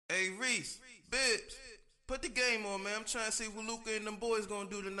Hey Reese, Bibbs, put the game on, man. I'm trying to see what Luca and them boys gonna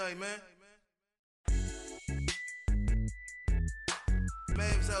do tonight, man.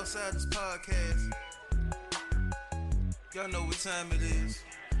 Mavs outside this podcast. Y'all know what time it is.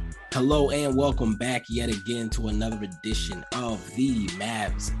 Hello and welcome back yet again to another edition of the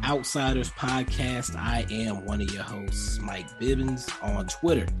Mavs Outsiders Podcast. I am one of your hosts, Mike Bibbins, on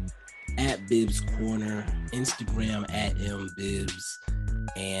Twitter at Bibbs Corner, Instagram at MBibbs,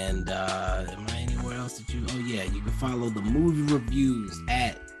 and am I anywhere else that you? Oh yeah, you can follow the movie reviews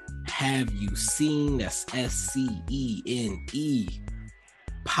at Have You Seen? That's SCENE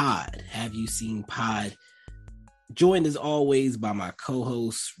Pod. Have You Seen Pod? Joined as always by my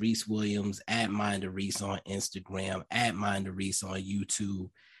co-host Reese Williams at Mind of Reese on Instagram, at Mind of Reese on YouTube,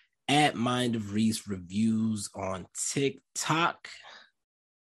 at Mind of Reese Reviews on TikTok.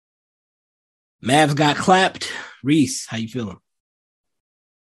 Mavs got clapped. Reese, how you feeling?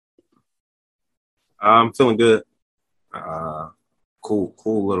 I'm feeling good. Cool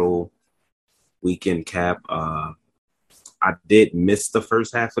little weekend cap. I did miss the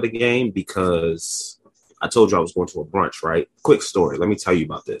first half of the game because I told you I was going to a brunch, right? Quick story. Let me tell you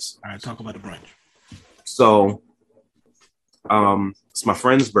about this. All right, talk about the brunch. So, it's my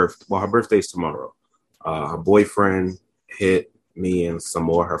friend's birthday. Well, her birthday's tomorrow. Her boyfriend hit me and some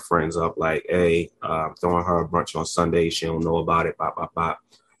more of her friends up like, hey, throwing her a brunch on Sunday. She don't know about it,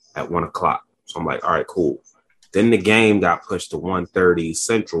 at 1:00. So I'm like, all right, cool. Then the game got pushed to 1:30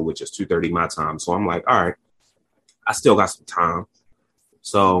 Central, which is 2:30 my time. So I'm like, all right, I still got some time.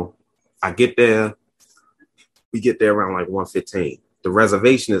 So I get there. We get there around like 1:15. The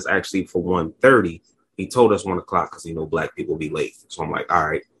reservation is actually for 1:30. He told us 1:00 because he know black people be late. So I'm like, all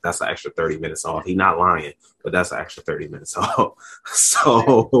right, that's an extra 30 minutes off. He not lying, but that's an extra 30 minutes off.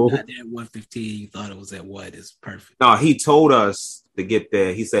 So at 1:15, you thought it was at what? Is perfect. No, he told us to get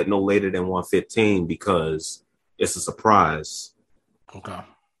there. He said no later than 1:15 because it's a surprise. Okay.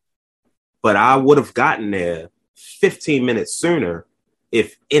 But I would have gotten there 15 minutes sooner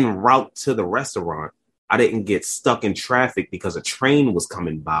if en route to the restaurant, I didn't get stuck in traffic because a train was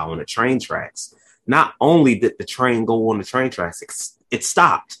coming by on the train tracks. Not only did the train go on the train tracks, it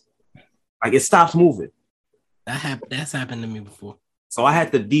stopped. Like it stopped moving. That's happened to me before. So I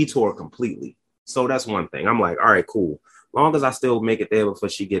had to detour completely. So that's one thing. I'm like, all right, cool. Long as I still make it there before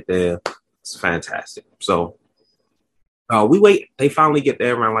she get there, it's fantastic. So we wait. They finally get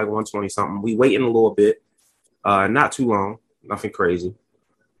there around like 1:20 something. We wait in a little bit. Not too long. Nothing crazy.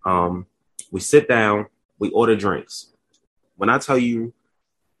 We sit down. We order drinks. When I tell you,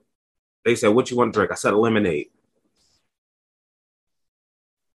 they said, what you want to drink? I said a lemonade.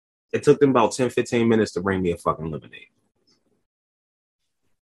 It took them about 10, 15 minutes to bring me a fucking lemonade.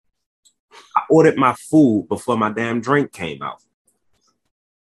 I ordered my food before my damn drink came out.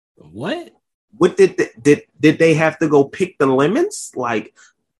 What? What did they have to go pick the lemons? Like,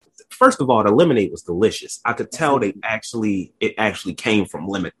 first of all, the lemonade was delicious. I could tell it actually came from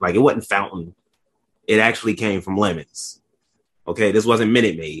lemon. Like it wasn't fountain. It actually came from lemons. Okay, this wasn't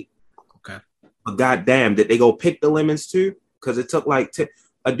Minute Maid. Okay. But goddamn, did they go pick the lemons too? Because it took like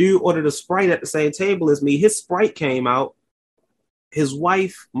a dude ordered a Sprite at the same table as me. His Sprite came out. His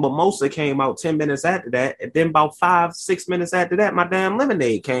wife mimosa came out 10 minutes after that, and then about 5-6 minutes after that, my damn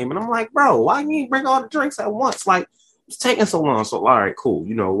lemonade came, and I'm like, bro, why you bring all the drinks at once? Like it's taking so long. So all right, cool,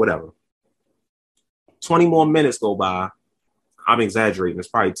 whatever. 20 more minutes go by. I'm exaggerating. It's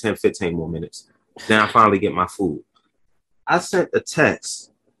probably 10, 15 more minutes. Then I finally get my food. I sent a text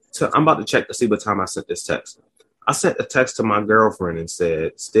I'm about to check to see what time I sent this text. I sent a text to my girlfriend and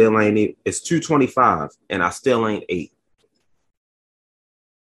said, still ain't eat. It's 2:25 and I still ain't ate.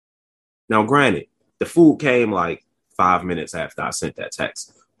 Now, granted, the food came like 5 minutes after I sent that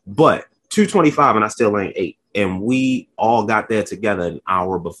text, but 2:25 and I still ain't ate. And we all got there together an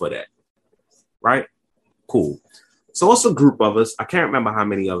hour before that. Right? Cool. So it's a group of us. I can't remember how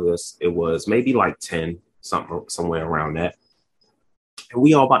many of us it was. Maybe like 10, somewhere around that. And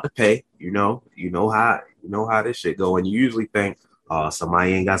we all about to pay. You know how this shit go. And you usually think, oh,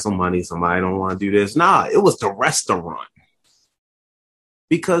 somebody ain't got some money. Somebody don't want to do this. Nah, it was the restaurant.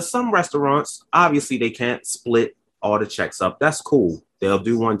 Because some restaurants, obviously, they can't split all the checks up. That's cool. They'll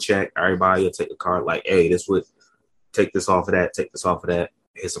do one check. Everybody will take a card like, hey, this would take this off of that, take this off of that.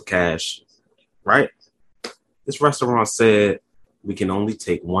 Here's some cash. Right? This restaurant said we can only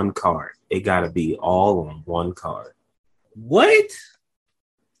take one card. It got to be all on one card. What?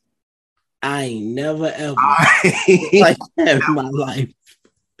 I ain't never ever like that in my life.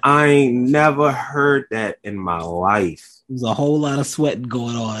 I ain't never heard that in my life. There's a whole lot of sweating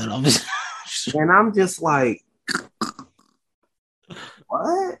going on. And I'm just like,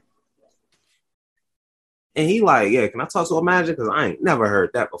 what? And he like, yeah, can I talk to a manager? Because I ain't never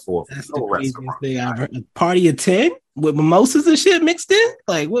heard that before from That's the no craziest restaurant. thing I've heard. A party of 10 with mimosas and shit mixed in?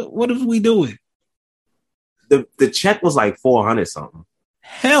 Like, what are we doing? The check was like 400 something.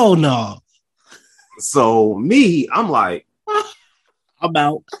 Hell no. So me, I'm like, I'm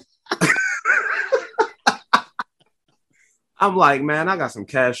out. I'm like, man, I got some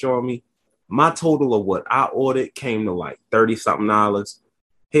cash on me. My total of what I ordered came to like $30 something.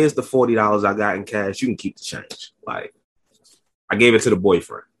 Here's the $40 I got in cash. You can keep the change. Like, I gave it to the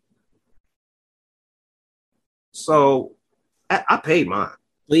boyfriend. So I paid mine.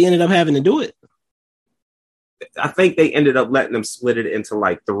 So he ended up having to do it. I think they ended up letting them split it into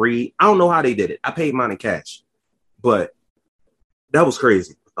like 3. I don't know how they did it. I paid mine in cash, but that was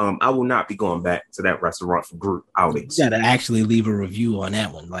crazy. I will not be going back to that restaurant for group outings. You gotta actually leave a review on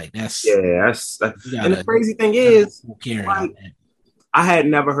that one. Like that's that. And the crazy thing is, like, I had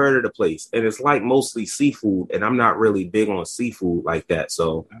never heard of the place, and it's like mostly seafood, and I'm not really big on seafood like that,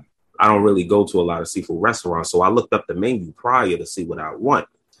 so I don't really go to a lot of seafood restaurants. So I looked up the menu prior to see what I want,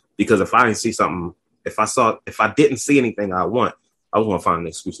 because if I didn't see something, if I didn't see anything I want, I was gonna find an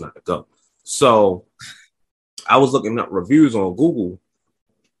excuse not to go. So I was looking up reviews on Google,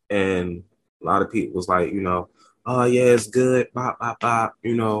 and a lot of people was like, oh yeah, it's good, bop, bop, bop,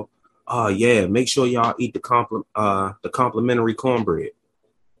 oh yeah, make sure y'all eat the complimentary cornbread.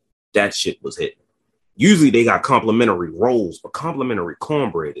 That shit was hitting. Usually they got complimentary rolls, but complimentary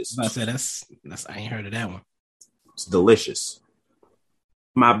cornbread is. I said that's I ain't heard of that one. It's delicious.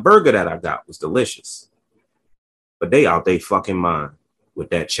 My burger that I got was delicious, but they out they fucking mind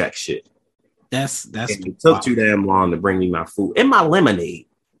with that check shit. That's it took too damn long to bring me my food and my lemonade.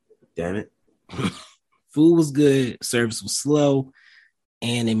 Damn it. Food was good, service was slow,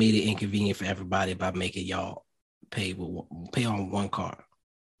 and they made it inconvenient for everybody by making y'all pay on one card.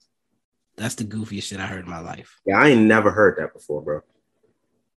 That's the goofiest shit I heard in my life. Yeah, I ain't never heard that before, bro.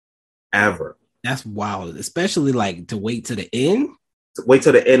 Ever. That's wild, especially like to wait to the end. Wait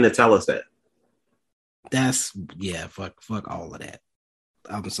till the end to tell us that. That's fuck all of that.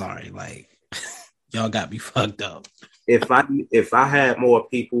 I'm sorry, like y'all got me fucked up. If I had more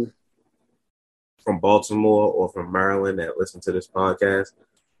people from Baltimore or from Maryland that listen to this podcast,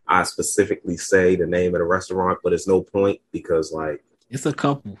 I specifically say the name of the restaurant, but it's no point because like it's a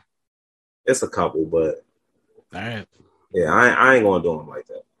couple. It's a couple, but all right. Yeah, I ain't gonna do them like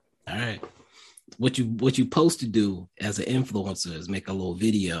that. All right. What you supposed to do as an influencer is make a little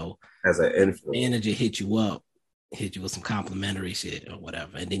video. As an influencer, manager hit you with some complimentary shit or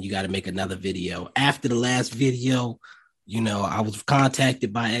whatever, and then you got to make another video after the last video. I was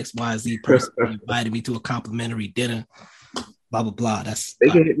contacted by XYZ person who invited me to a complimentary dinner. Blah blah blah. They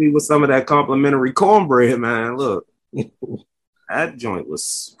can hit me with some of that complimentary cornbread, man. Look, that joint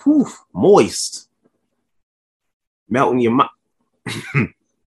was moist, melting your mouth.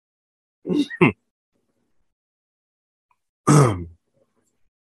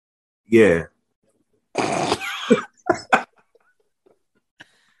 Yeah.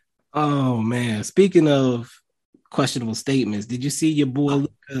 Oh man! Speaking of questionable statements, did you see your boy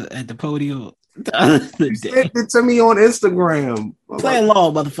Luka at the podium the other day? You sent it to me on Instagram. Play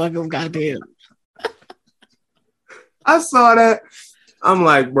along, motherfucker! Goddamn! I saw that. I'm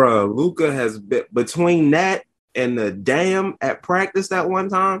like, bro, Luka has been between that and the dam at practice that one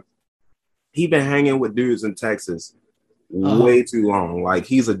time. He been hanging with dudes in Texas way too long. Like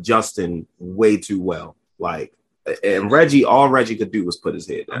he's adjusting way too well. Like, and Reggie, all Reggie could do was put his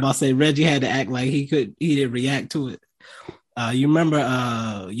head down. I'm about to say Reggie had to act like he didn't react to it. You remember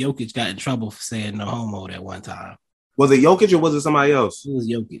Jokic got in trouble for saying no homo that one time. Was it Jokic or was it somebody else? It was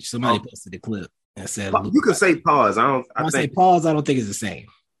Jokic. Somebody posted the clip and said you could say pause. I say pause. I don't think it's the same.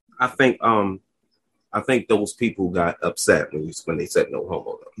 I think those people got upset when they said no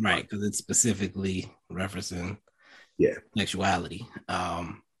homo. Though. Right, because it's specifically referencing sexuality.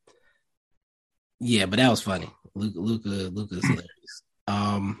 Yeah, but that was funny. Luka's hilarious.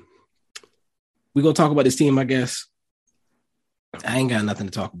 We're gonna talk about this team, I guess. I ain't got nothing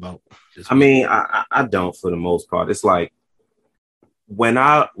to talk about. I don't for the most part. It's like when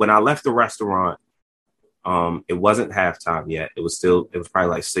I left the restaurant, it wasn't halftime yet. It was probably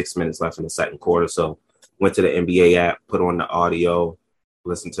like 6 minutes left in the second quarter. So went to the NBA app, put on the audio,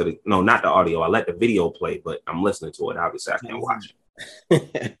 listen to not the audio. I let the video play, but I'm listening to it. Obviously, I can't watch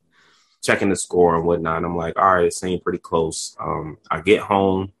it. Checking the score and whatnot. And I'm like, all right, it seemed pretty close. I get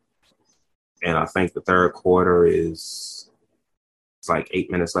home, and I think the third quarter it's like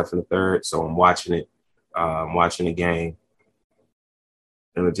 8 minutes left in the third. So I'm watching it. I'm watching the game.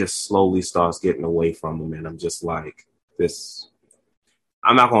 And it just slowly starts getting away from them. And I'm just like, this.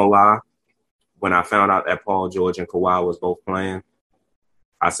 I'm not going to lie. when I found out that Paul George and Kawhi was both playing,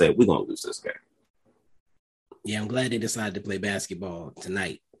 I said, we're going to lose this game. Yeah, I'm glad they decided to play basketball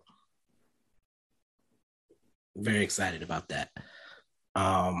tonight. Very excited about that.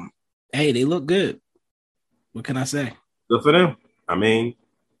 Hey, they look good. What can I say? Good for them. I mean,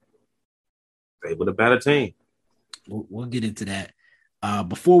 they were the better team. We'll get into that.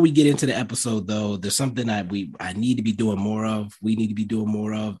 Before we get into the episode, though, there's something I need to be doing more of. We need to be doing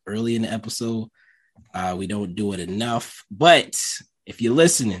more of early in the episode. We don't do it enough. But if you're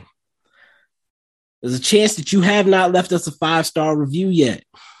listening, there's a chance that you have not left us a 5-star review yet.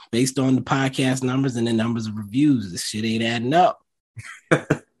 Based on the podcast numbers and the numbers of reviews, this shit ain't adding up.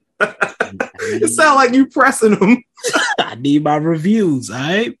 It sounds like you pressing them. I need my reviews, all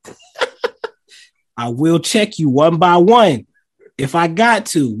right? I will check you one by one. If I got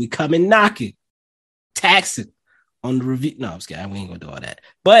to, we come and knocking, taxing on the review. No, I'm just kidding. We ain't gonna do all that.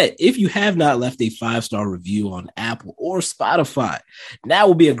 But if you have not left a 5-star review on Apple or Spotify, now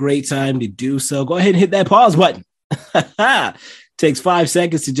will be a great time to do so. Go ahead and hit that pause button. Takes 5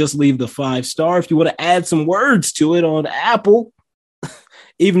 seconds to just leave the 5-star. If you want to add some words to it on Apple,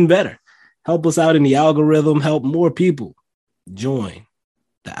 even better. Help us out in the algorithm. Help more people join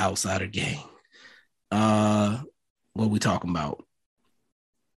the Outsider Gang. What are we talking about?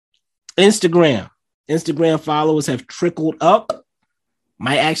 Instagram followers have trickled up.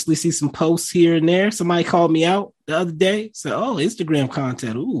 Might actually see some posts here and there. Somebody called me out the other day. Said, "Oh, Instagram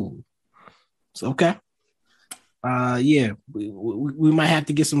content. Ooh, it's okay." Yeah, we might have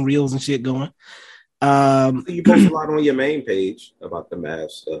to get some reels and shit going. You post a lot on your main page about the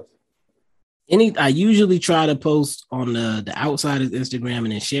Mavs stuff. I usually try to post on the Outsiders Instagram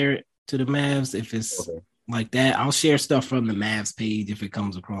and then share it to the Mavs if it's like that. I'll share stuff from the Mavs page if it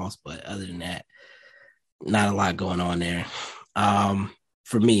comes across, but other than that, not a lot going on there.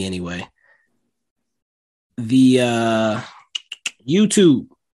 For me anyway. The YouTube,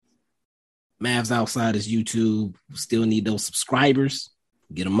 Mavs Outsiders YouTube, still need those subscribers.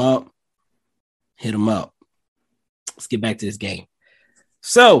 Get them up. Hit them up. Let's get back to this game.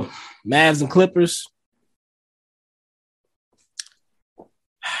 So, Mavs and Clippers.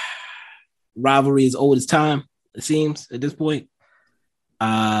 Rivalry is old as time, it seems, at this point.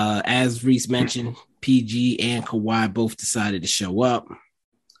 As Reese mentioned, PG and Kawhi both decided to show up.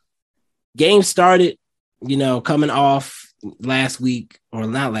 Game started, coming off last week, or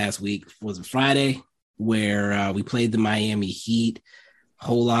not last week, was it Friday, where we played the Miami Heat.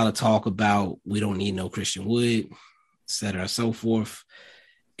 Whole lot of talk about we don't need no Christian Wood, et cetera, so forth.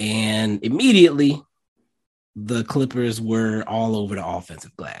 And immediately, the Clippers were all over the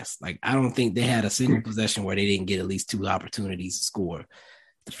offensive glass. Like, I don't think they had a single possession where they didn't get at least 2 opportunities to score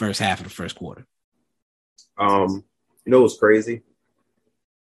the first half of the first quarter. What's crazy?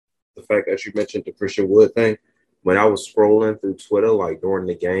 The fact that you mentioned the Christian Wood thing. When I was scrolling through Twitter, like during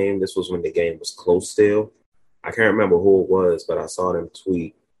the game, this was when the game was close still. I can't remember who it was, but I saw them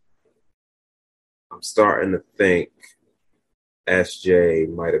tweet. I'm starting to think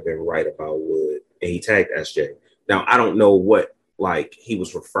SJ might have been right about Wood, and he tagged SJ. Now, I don't know what he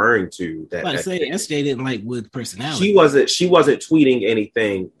was referring to. That I say SJ didn't like Wood's personality. She wasn't tweeting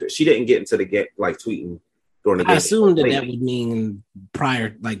anything. She didn't get into the game tweeting during the game. I assumed that would mean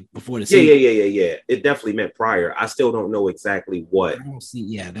prior, before the season. Yeah. It definitely meant prior. I still don't know exactly what. I don't see.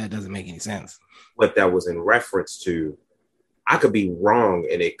 Yeah, that doesn't make any sense. What that was in reference to. I could be wrong,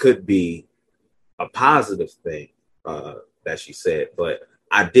 and it could be a positive thing that she said, but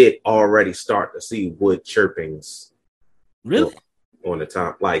I did already start to see Wood chirpings. Really? On the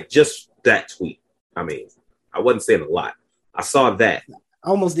top, just that tweet. I mean, I wasn't saying a lot. I saw that. I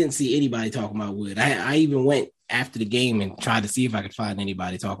almost didn't see anybody talking about Wood. I even went after the game and tried to see if I could find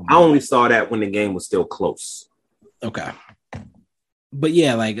anybody talking about I only saw that when the game was still close. Okay. But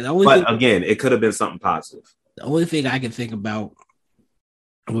yeah, the only But again, it could have been something positive. The only thing I can think about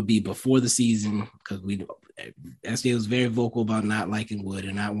would be before the season, because SJ was very vocal about not liking Wood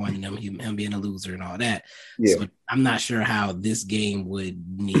and not wanting him being a loser and all that. Yeah. So I'm not sure how this game would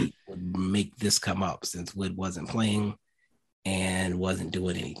make this come up, since Wood wasn't playing and wasn't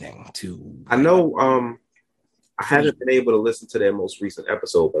doing anything to. I know. I haven't been able to listen to their most recent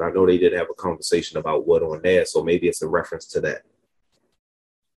episode, but I know they did have a conversation about Wood on there, so maybe it's a reference to that.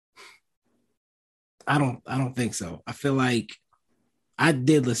 I don't think so. I feel like I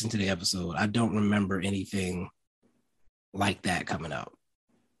did listen to the episode. I don't remember anything like that coming up.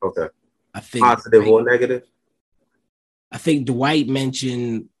 Okay. I think positive or negative? I think Dwight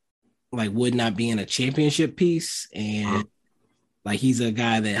mentioned Wood not being a championship piece, and he's a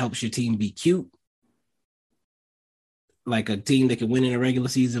guy that helps your team be cute. like a team that can win in a regular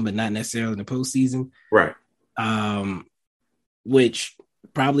season, but not necessarily in the postseason. Right. Which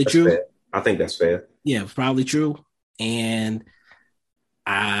probably That's true. fair. I think that's fair. Yeah, probably true. And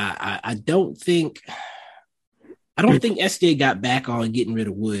I don't think SJ got back on getting rid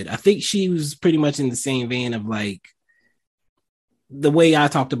of Wood. I think she was pretty much in the same vein of like the way I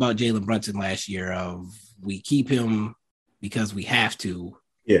talked about Jalen Brunson last year of we keep him because we have to.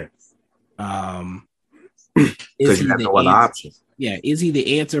 Yeah. Is you he have the no other answer? option. Yeah. Is he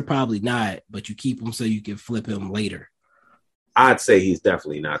the answer? Probably not, but you keep him so you can flip him later. I'd say he's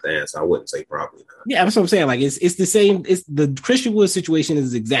definitely not the answer. I wouldn't say probably not. Yeah, that's what I'm saying. Like it's the same. It's the Christian Wood situation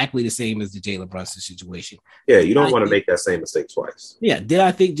is exactly the same as the Jalen Brunson situation. Yeah, you don't want to make that same mistake twice. Yeah, did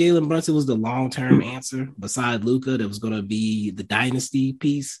I think Jalen Brunson was the long-term answer beside Luka that was going to be the dynasty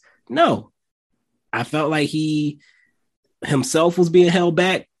piece? No, I felt like he himself was being held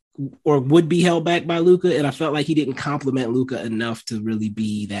back or would be held back by Luka, and I felt like he didn't compliment Luka enough to really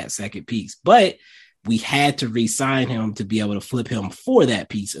be that second piece. But we had to re-sign him to be able to flip him for that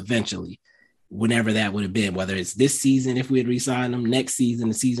piece eventually, whenever that would have been, whether it's this season if we had re-signed him, next season,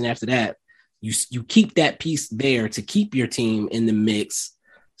 the season after that. You keep that piece there to keep your team in the mix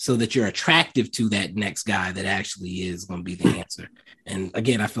so that you're attractive to that next guy that actually is going to be the answer. And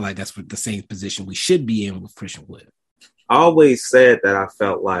again, I feel like that's the same position we should be in with Christian Wood. I always said that I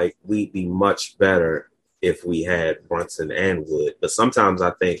felt like we'd be much better if we had Brunson and Wood, but sometimes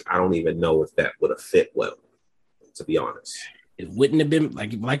I think I don't even know if that would have fit well, to be honest. It wouldn't have been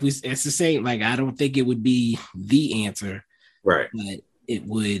it's the same. Like, I don't think it would be the answer. Right. But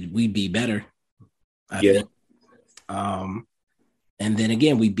we'd be better. I think. And then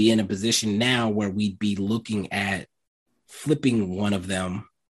again, we'd be in a position now where we'd be looking at flipping one of them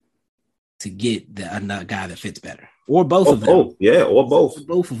to get another guy that fits better, or both of them. Oh, yeah, or both.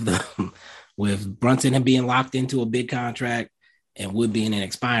 Both of them. With Brunson being locked into a big contract and Wood being an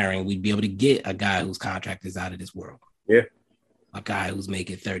expiring, we'd be able to get a guy whose contract is out of this world. Yeah. A guy who's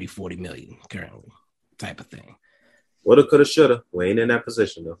making 30, 40 million currently, type of thing. Woulda, coulda, shoulda. We ain't in that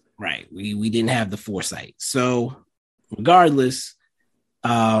position though. Right. We didn't have the foresight. So regardless,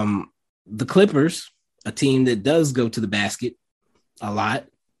 the Clippers, a team that does go to the basket a lot,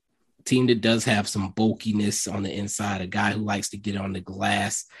 a team that does have some bulkiness on the inside, a guy who likes to get on the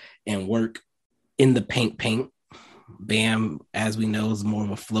glass and work in the paint. Bam, as we know, is more of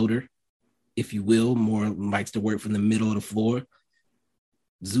a floater, if you will, more likes to work from the middle of the floor.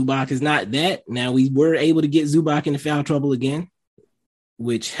 Zubac is not that. Now, we were able to get Zubac into foul trouble again,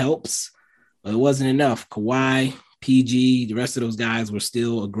 which helps, but it wasn't enough. Kawhi, PG, the rest of those guys were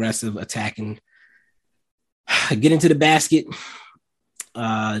still aggressive, attacking, getting to the basket.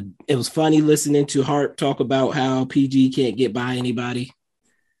 It was funny listening to Hart talk about how PG can't get by anybody,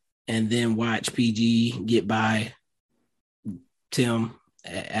 and then watch PG get by Tim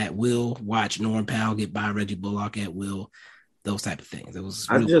at will, watch Norm Powell get by Reggie Bullock at will. Those type of things. It was.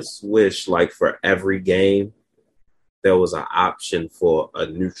 I just wish, like, for every game, there was an option for a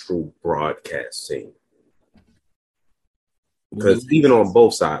neutral broadcast team. Because even on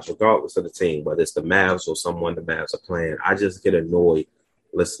both sides, regardless of the team, whether it's the Mavs or someone the Mavs are playing, I just get annoyed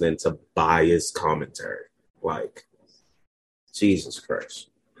listening to biased commentary. Like, Jesus Christ.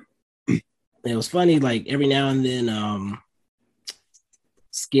 It was funny. Like, every now and then,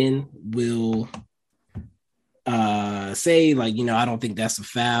 Skin will say, like, I don't think that's a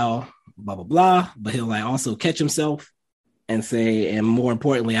foul, blah blah blah, but he'll like also catch himself and say, and more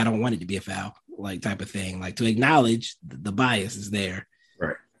importantly, I don't want it to be a foul, like, type of thing, like, to acknowledge the bias is there,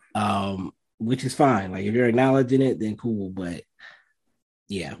 right? Which is fine. Like, if you're acknowledging it, then cool. But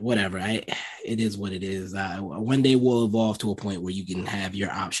yeah, whatever. It is what it is. One day we'll evolve to a point where you can have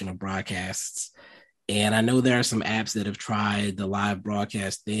your option of broadcasts. And I know there are some apps that have tried the live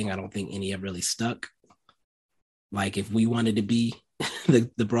broadcast thing. I don't think any have really stuck. Like, if we wanted to be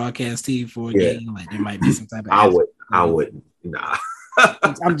the broadcast team for a game, like, there might be some type of. I wouldn't. Nah.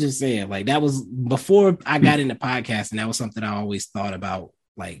 I'm just saying, like, that was before I got into podcasting. That was something I always thought about,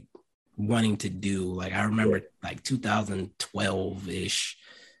 like, wanting to do. Like, I remember like 2012-ish,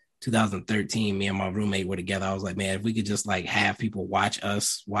 2013, me and my roommate were together. I was like, man, if we could just like have people watch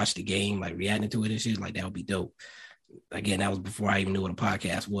the game, like reacting to it and shit, like, that would be dope. Again, that was before I even knew what a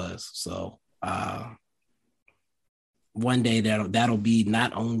podcast was. So one day that'll be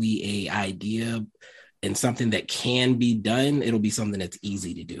not only a idea and something that can be done, it'll be something that's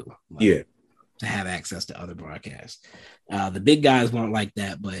easy to do. Like, to have access to other broadcasts. The big guys won't like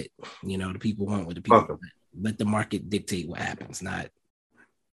that, but the people won't. With the people, let the market dictate what happens, not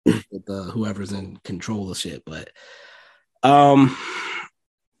whoever's in control of shit. But I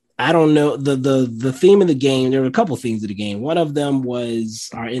I don't know the theme of the game. There were a couple themes of the game. One of them was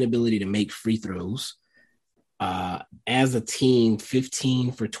our inability to make free throws. As a team,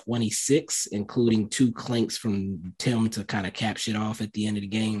 15 for 26, including 2 clinks from Tim to kind of cap shit off at the end of the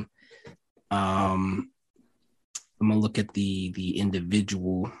game. I'm gonna look at the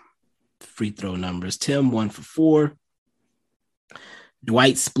individual free throw numbers. Tim 1 for 4.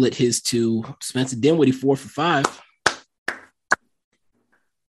 Dwight split his 2. Spencer Dinwiddie 4 for 5.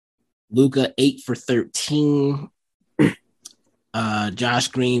 Luka 8 for 13. Josh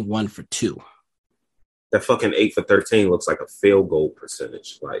Green 1 for 2. That fucking 8 for 13 looks like a field goal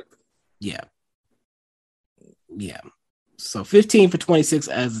percentage. Like, yeah. So 15 for 26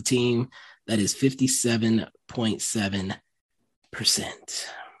 as a team. That is 57.7%.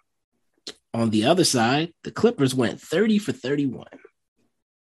 On the other side, the Clippers went 30 for 31.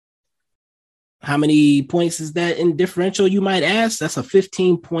 How many points is that in differential, you might ask? That's a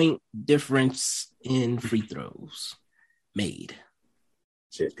 15-point difference in free throws made.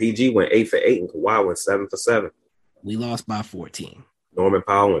 Shit, PG went 8 for 8 and Kawhi went 7 for 7. We lost by 14. Norman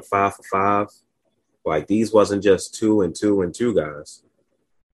Powell went 5 for 5. Like, these wasn't just 2 and 2 and 2 guys.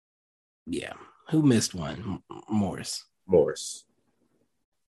 Yeah. Who missed one? Morris.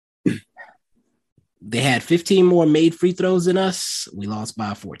 They had 15 more made free throws than us. We lost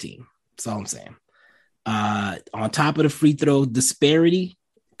by 14. That's all I'm saying. On top of the free throw disparity,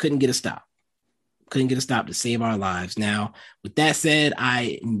 couldn't get a stop to save our lives. Now, with that said,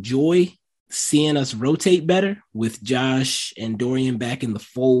 I enjoy seeing us rotate better with Josh and Dorian back in the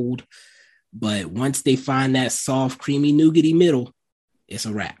fold. But once they find that soft, creamy, nougaty middle, it's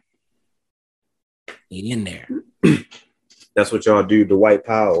a wrap. Get in there. That's what y'all do. Dwight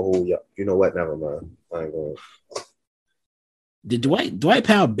Powell. Who, you know what? Never mind. I ain't going. Did Dwight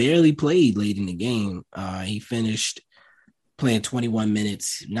Powell barely played late in the game. He finished playing 21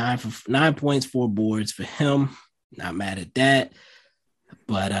 minutes, 9 points, 4 boards for him. Not mad at that.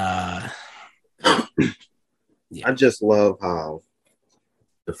 But yeah. I just love how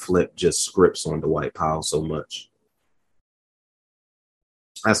the flip just scripts on Dwight Powell so much.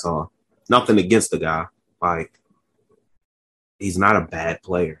 That's all. Nothing against the guy. Like, he's not a bad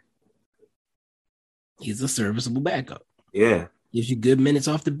player. He's a serviceable backup. Yeah. Gives you good minutes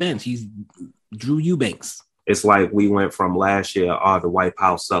off the bench. He's Drew Eubanks. It's like we went from last year, Dwight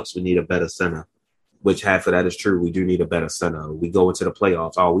Powell sucks. We need a better center, which half of that is true. We do need a better center. We go into the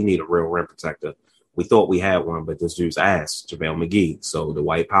playoffs. We need a real rim protector. We thought we had one, but this dude's ass, JaVale McGee. So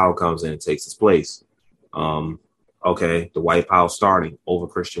Dwight Powell comes in and takes his place. Okay, Dwight Powell starting over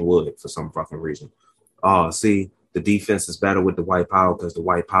Christian Wood for some fucking reason. See, the defense is better with Dwight Powell because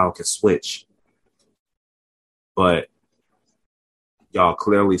Dwight Powell can switch. But y'all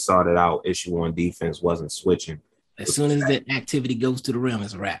clearly saw that our issue on defense wasn't switching. As soon as that activity goes to the rim,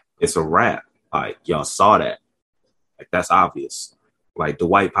 it's a wrap. It's a wrap. Like, y'all saw that. Like, that's obvious. Like,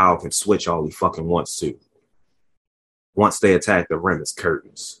 Dwight Powell can switch all he fucking wants to. Once they attack the rim, it's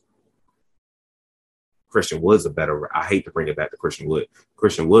curtains. Christian Wood's I hate to bring it back to Christian Wood.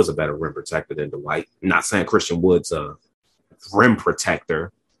 Christian Wood's a better rim protector than Dwight. I'm not saying Christian Wood's a rim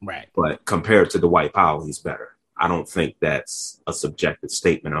protector. Right. But compared to Dwight Powell, he's better. I don't think that's a subjective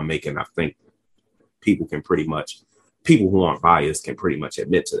statement I'm making. I think people who aren't biased can pretty much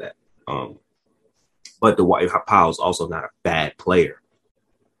admit to that. But Dwight Powell's also not a bad player.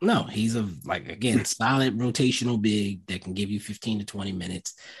 No, he's solid rotational big that can give you 15 to 20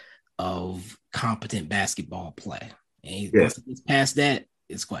 minutes of competent basketball play. And once it gets past that,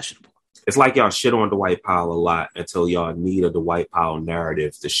 it's questionable. It's like y'all shit on Dwight Powell a lot until y'all need a Dwight Powell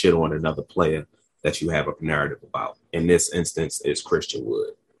narrative to shit on another player that you have a narrative about. In this instance, it's Christian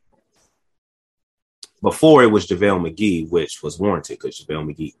Wood. Before it was JaVale McGee, which was warranted because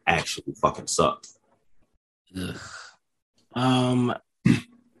JaVale McGee actually fucking sucked.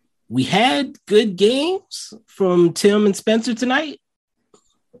 We had good games from Tim and Spencer tonight.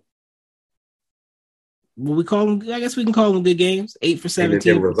 What we call them? I guess we can call them good games. 8 for 17. And it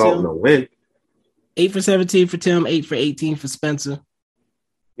didn't result in a win. 8 for 17 for Tim. 8 for 18 for Spencer.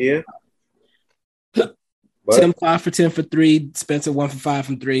 Yeah. Tim 5 for 10 for 3. Spencer 1 for 5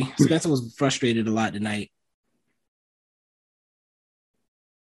 from 3. Spencer was frustrated a lot tonight.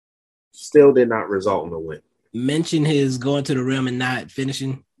 Still did not result in a win. Mention his going to the rim and not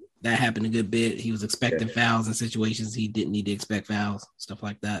finishing. That happened a good bit. He was expecting fouls in situations he didn't need to expect fouls, stuff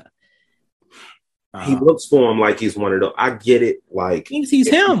like that. He looks for him like he's one of those. I get it. Like, he's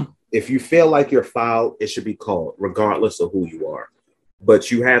him. If you feel like you're fouled, it should be called, regardless of who you are. But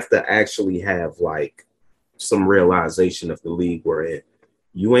you have to actually have like some realization of the league we're in.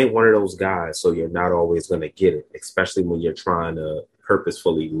 You ain't one of those guys, so you're not always going to get it, especially when you're trying to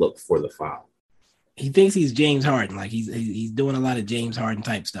purposefully look for the foul. He thinks he's James Harden, like he's doing a lot of James Harden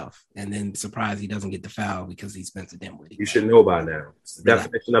type stuff, and then surprised he doesn't get the foul because he's Spencer Dinwiddie. You should know by now. It's the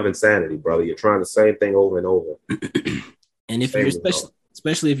definition of insanity, brother. You're trying the same thing over and over. And if you're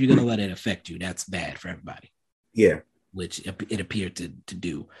especially if you're gonna let it affect you, that's bad for everybody. Yeah, which it appeared to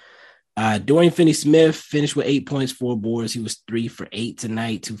do. Dorian Finney-Smith finished with 8 points, 4 boards. He was 3 for 8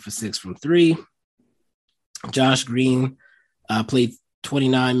 tonight, 2 for 6 from 3. Josh Green played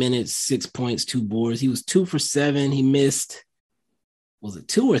 29 minutes, 6 points, 2 boards. He was 2 for 7. He missed, was it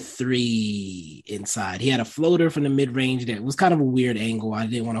 2 or 3 inside? He had a floater from the mid-range that was kind of a weird angle. I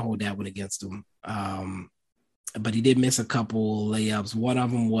didn't want to hold that one against him. But he did miss a couple layups. One of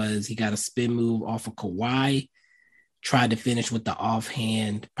them was he got a spin move off of Kawhi, tried to finish with the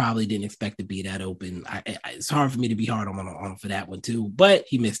offhand, probably didn't expect to be that open. It's hard for me to be hard on him for that one too, but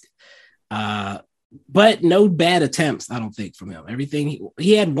he missed it. But no bad attempts, I don't think, from him. Everything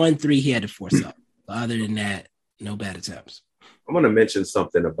he had 1-3 he had to force up. Other than that, no bad attempts. I'm going to mention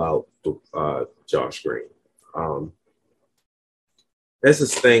something about Josh Green. There's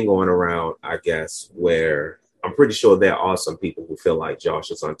this thing going around, I guess, where I'm pretty sure there are some people who feel like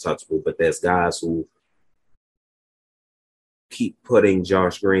Josh is untouchable, but there's guys who keep putting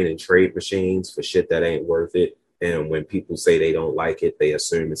Josh Green in trade machines for shit that ain't worth it. And when people say they don't like it, they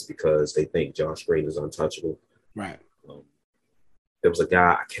assume it's because they think Josh Green is untouchable. Right. There was a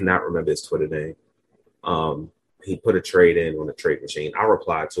guy, I cannot remember his Twitter name. He put a trade in on the trade machine. I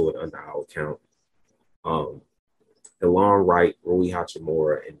replied to it under our account. Delon Wright, Rui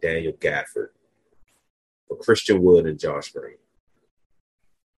Hachimura, and Daniel Gafford for Christian Wood and Josh Green.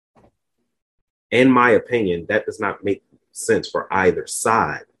 In my opinion, that does not make sense for either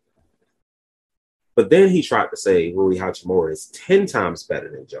side. But then he tried to say Rui Hachimura is 10 times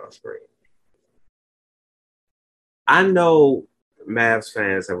better than Josh Green. I know Mavs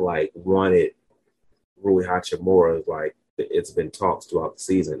fans have wanted Rui Hachimura, it's been talks throughout the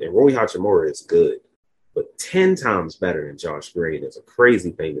season, and Rui Hachimura is good, but 10 times better than Josh Green is a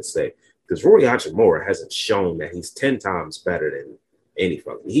crazy thing to say because Rui Hachimura hasn't shown that he's 10 times better than any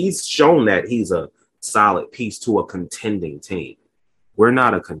fucking. He's shown that he's a solid piece to a contending team. We're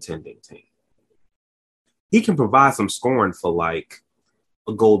not a contending team. He can provide some scoring for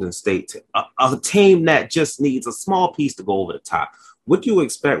a Golden State, a team that just needs a small piece to go over the top. What do you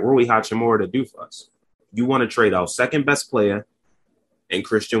expect Rui Hachimura to do for us? You want to trade our second best player in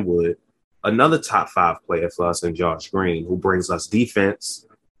Christian Wood, another top 5 player for us in Josh Green, who brings us defense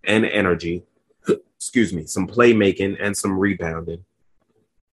and energy, some playmaking and some rebounding,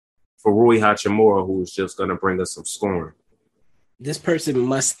 for Rui Hachimura, who's just going to bring us some scoring. This person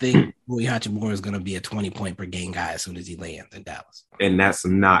must think Rui Hachimura is going to be a 20-point per game guy as soon as he lands in Dallas. And that's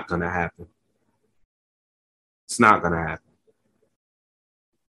not going to happen. It's not going to happen.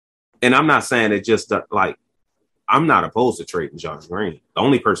 And I'm not saying it just I'm not opposed to trading Josh Green. The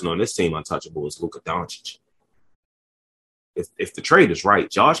only person on this team untouchable is Luka Doncic. If the trade is right,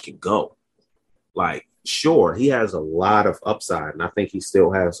 Josh can go. Sure, he has a lot of upside, and I think he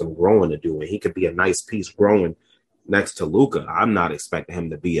still has some growing to do, and he could be a nice piece growing next to Luka. I'm not expecting him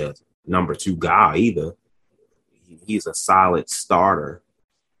to be a number 2 guy either. He's a solid starter,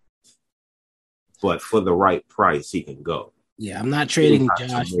 but for the right price, he can go. Yeah, I'm not trading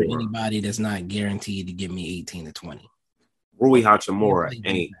Josh for anybody that's not guaranteed to give me 18 to 20. Rui Hachimura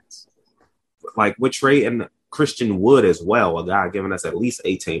ain't. We're trading Christian Wood as well, a guy giving us at least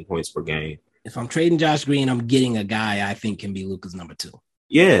 18 points per game. If I'm trading Josh Green, I'm getting a guy I think can be Luka's number 2.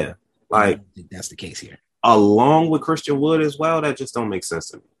 Yeah. I don't think that's the case here. Along with Christian Wood as well, that just don't make sense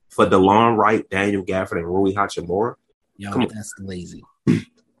to me. For DeLon Wright, Daniel Gafford, and Rui Hachimura, that's lazy.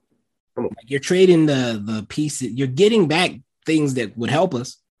 You're trading the pieces. You're getting back things that would help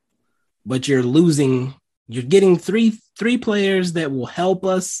us, but you're losing. You're getting three players that will help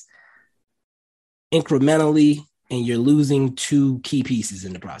us incrementally, and you're losing 2 key pieces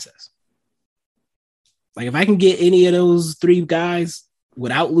in the process. If I can get any of those 3 guys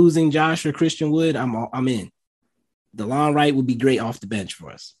without losing Josh or Christian Wood, I'm in. DeLon Wright would be great off the bench for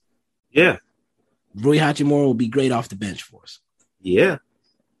us. Yeah. Rui Hachimura will be great off the bench for us. Yeah.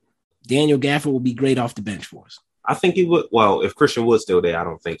 Daniel Gafford will be great off the bench for us. I think he would. Well, if Christian Wood's still there, I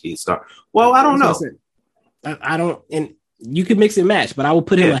don't think he'd start. Well, I don't know. I don't, and you can mix and match, but I will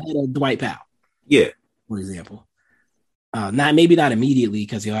put him ahead of Dwight Powell. Yeah. For example. Maybe not immediately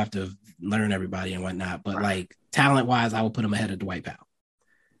because he'll have to learn everybody and whatnot, but talent-wise, I will put him ahead of Dwight Powell.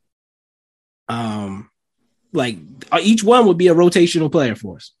 Each one would be a rotational player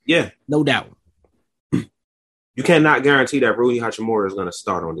for us. Yeah. No doubt. You cannot guarantee that Rui Hachimura is going to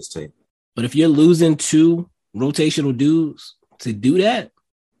start on this team. But if you're losing 2 rotational dudes to do that,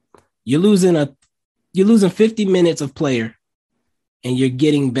 you're losing 50 minutes of player, and you're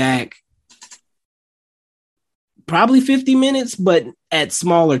getting back probably 50 minutes, but at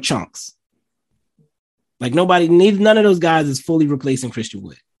smaller chunks. Like none of those guys is fully replacing Christian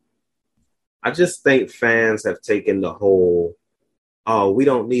Wood. I just think fans have taken the whole, oh, we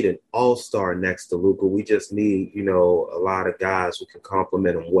don't need an all-star next to Luka. We just need, a lot of guys who can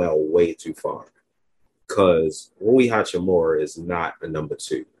complement him well way too far. Because Rui Hachimura is not a number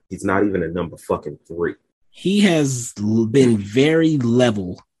 2. He's not even a number fucking 3. He has been very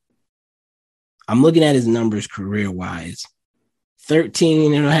level. I'm looking at his numbers career-wise.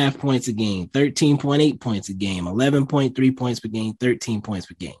 13.5 points a game, 13.8 points a game, 11.3 points per game, 13 points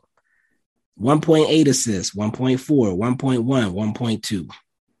per game. 1.8 assists, 1.4, 1.1, 1.2.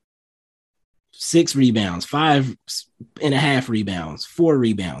 6 rebounds, 5.5 rebounds, 4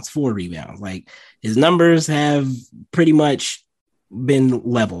 rebounds, 4 rebounds. Like his numbers have pretty much been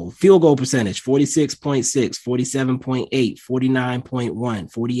level. Field goal percentage, 46.6, 47.8,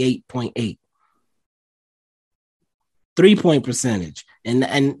 49.1, 48.8. 3-point percentage. And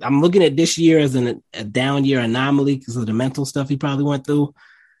I'm looking at this year as a down year anomaly because of the mental stuff he probably went through.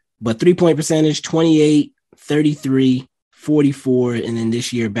 But 3-point percentage, 28, 33, 44, and then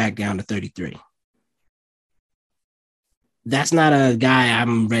this year back down to 33. That's not a guy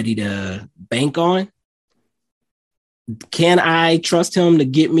I'm ready to bank on. Can I trust him to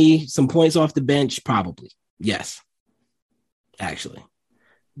get me some points off the bench? Probably. Yes. Actually.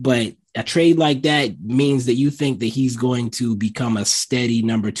 But a trade like that means that you think that he's going to become a steady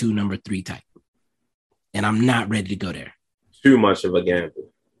number 2, number 3 type. And I'm not ready to go there. Too much of a gamble.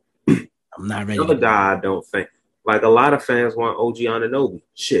 I'm not ready. Another guy I don't think. Like a lot of fans want OG Anunoby.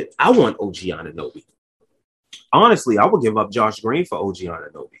 Shit, I want OG Anunoby. Honestly, I would give up Josh Green for OG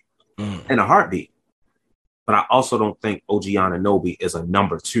Anunoby in a heartbeat. But I also don't think OG Anunoby is a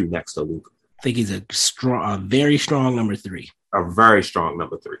number 2 next to Luka. I think he's a very strong number 3. A very strong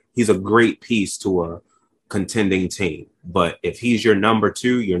number 3. He's a great piece to a contending team. But if he's your number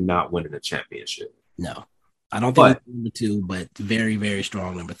 2, you're not winning a championship. No, I don't think he's number 2, but very, very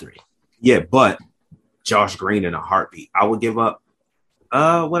strong number 3. Yeah, but Josh Green in a heartbeat. I would give up.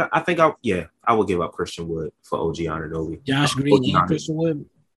 I would give up Christian Wood for OG Anunoby. Josh Green and Christian Wood?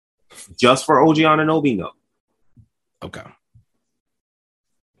 Just for OG Anunoby, no. Okay.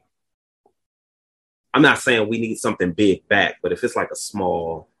 I'm not saying we need something big back, but if it's like a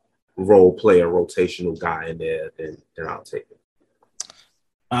small role player, rotational guy in there, then I'll take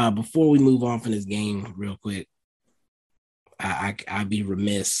it. Before we move on from this game real quick, I'd be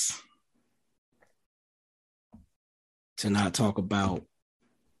remiss to not talk about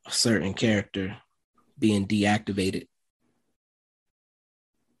a certain character being deactivated.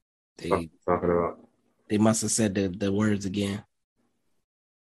 Talking about? They must have said the words again.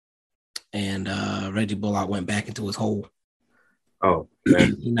 And Reggie Bullock went back into his hole. Oh,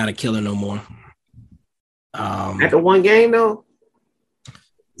 man. He's not a killer no more. After one game, though?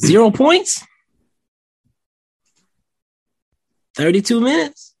 0 points? 32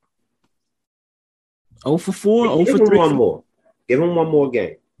 minutes? 0 for 4, 0 for 3. Give him one more. Give him one more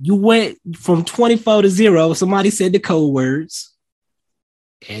game. You went from 24 to 0. Somebody said the code words.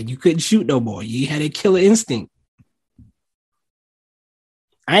 And you couldn't shoot no more. You had a killer instinct.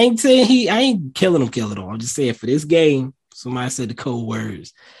 I ain't killing him. I'm just saying for this game, somebody said the code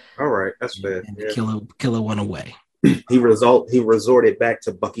words. All right, that's fair. And the killer went away. He resorted back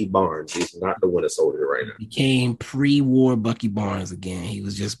to Bucky Barnes. He's not the winner soldier right now. He became pre-war Bucky Barnes again. He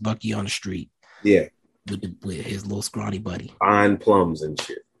was just Bucky on the street. Yeah. With his little scrawny buddy. Fine plums and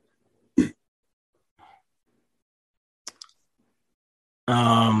shit.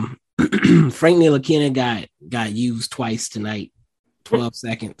 Frank Ntilikina got used twice tonight. 12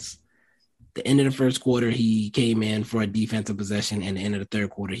 seconds. The end of the first quarter, he came in for a defensive possession, and the end of the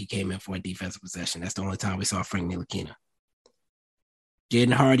third quarter, he came in for a defensive possession. That's the only time we saw Frank Ntilikina.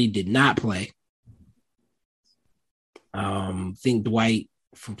 Jaden Hardy did not play. I think Dwight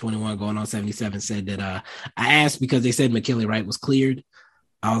from 21 going on 77 said that I asked because they said McKinley Wright was cleared.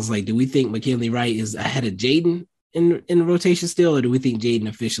 I was like, do we think McKinley Wright is ahead of Jaden in the rotation still, or do we think Jaden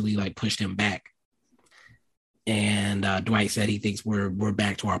officially pushed him back? And Dwight said he thinks we're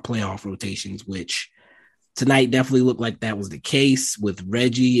back to our playoff rotations, which tonight definitely looked like that was the case, with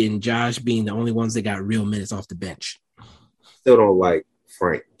Reggie and Josh being the only ones that got real minutes off the bench. Still don't like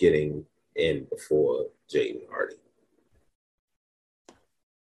Frank getting in before Jaden Hardy.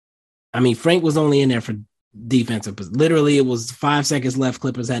 I mean, Frank was only in there for defensive. Literally, it was 5 seconds left.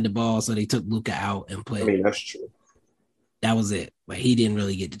 Clippers had the ball, so they took Luka out and played. I mean, that's true. That was it. He didn't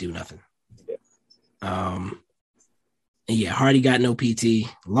really get to do nothing. Yeah. And yeah, Hardy got no PT.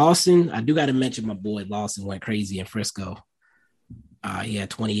 Lawson, I do got to mention my boy Lawson went crazy in Frisco. He had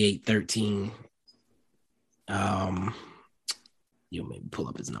 28, 13. You maybe pull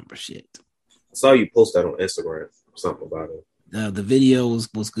up his number. Shit. I saw you post that on Instagram. Something about it. The video was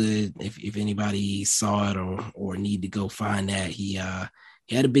good. If anybody saw it or need to go find that, he had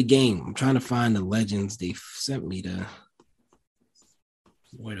a big game. I'm trying to find the legends. They sent me the.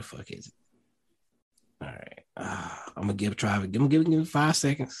 Where the fuck is it? All right. I'm gonna give Travis. I'm gonna give 5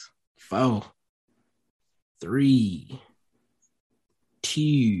 seconds. 4, 3,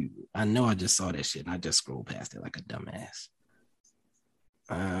 2. I know I just saw that shit and I just scrolled past it like a dumbass.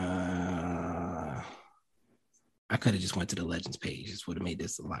 I could have just went to the Legends page. This would have made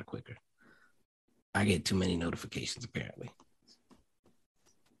this a lot quicker. I get too many notifications apparently.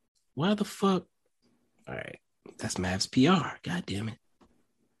 Why the fuck? All right, that's Mavs PR. God damn it.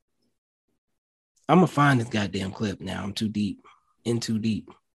 I'm gonna find this goddamn clip now. I'm too deep. Let's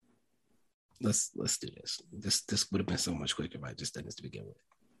do this. This would have been so much quicker if I just done this to begin with.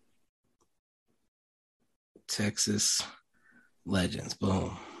 Texas Legends.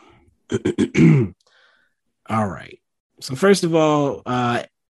 Boom. All right. So first of all,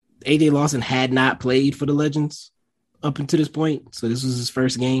 AJ Lawson had not played for the Legends up until this point. So this was his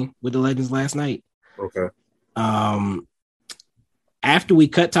first game with the Legends last night. Okay. After we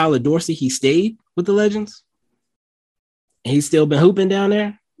cut Tyler Dorsey, he stayed with the Legends. And he's still been hooping down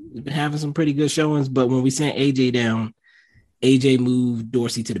there. He's been having some pretty good showings. But when we sent AJ down, AJ moved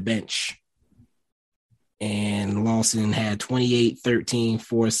Dorsey to the bench. And Lawson had 28, 13,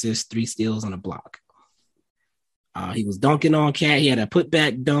 4 assists, 3 steals on a block. He was dunking on Cat. He had a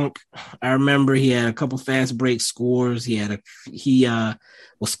putback dunk. I remember he had a couple fast break scores. He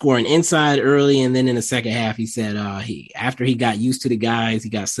was scoring inside early, and then in the second half, he said after he got used to the guys, he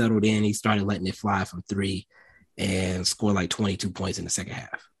got settled in. He started letting it fly from 3 and scored like 22 points in the second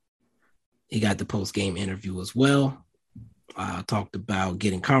half. He got the post-game interview as well. Talked about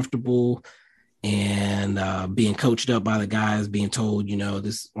getting comfortable and being coached up by the guys, being told,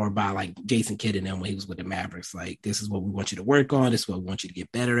 this, or by like Jason Kidd and them when he was with the Mavericks, like, this is what we want you to work on. This is what we want you to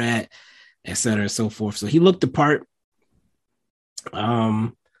get better at, et cetera, and so forth. So he looked the part.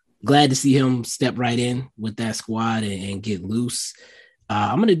 Glad to see him step right in with that squad and get loose.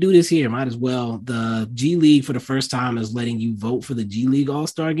 I'm going to do this here. Might as well. The G League for the first time is letting you vote for the G League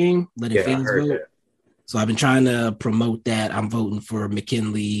All-Star game. Letting fans vote. That. So I've been trying to promote that. I'm voting for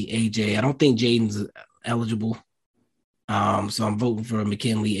McKinley, AJ. I don't think Jaden's eligible. So I'm voting for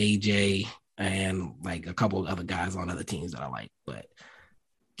McKinley, AJ, and like a couple of other guys on other teams that I like. But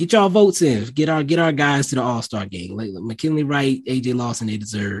get y'all votes in. Get our guys to the All-Star game. Like McKinley Wright, AJ Lawson, they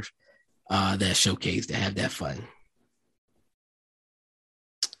deserve that showcase to have that fun.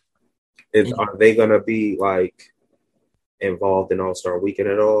 Are they gonna be like involved in All-Star Weekend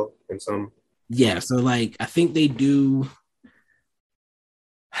at all in some? Yeah, so like I think they do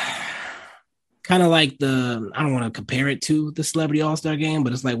kind of like I don't want to compare it to the Celebrity All-Star Game,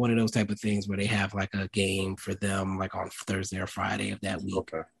 but it's like one of those type of things where they have like a game for them like on Thursday or Friday of that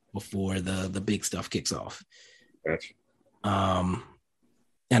week before the big stuff kicks off. Gotcha.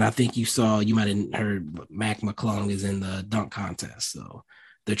 And I think you might have heard Mac McClung is in the dunk contest, so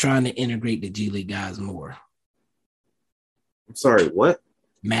they're trying to integrate the G League guys more. I'm sorry, what?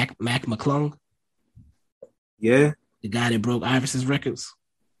 Mac McClung? Yeah. The guy that broke Iverson's records.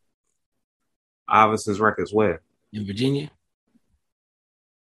 Iverson's records where? In Virginia.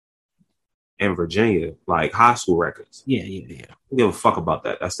 In Virginia, like high school records. Yeah. I don't give a fuck about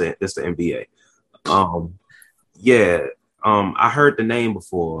that. That's the NBA. I heard the name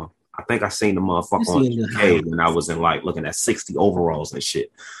before. I think I seen the motherfucker on the when I was in like looking at 60 overalls and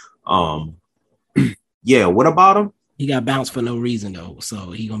shit. Yeah, what about him? He got bounced for no reason though, so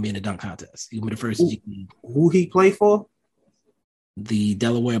he gonna be in the dunk contest. He gonna be the first. Who he play for? The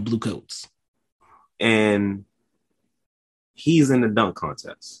Delaware Bluecoats. And he's in the dunk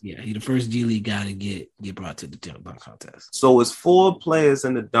contest. Yeah, he the first G League guy to get brought to the dunk contest. So it's 4 players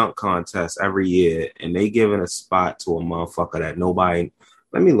in the dunk contest every year, and they giving a spot to a motherfucker that nobody.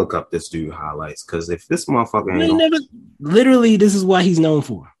 Let me look up this dude highlights, because if this motherfucker ain't literally, this is what he's known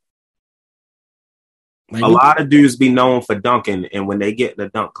for. Like, a lot of dudes be known for dunking, and when they get in the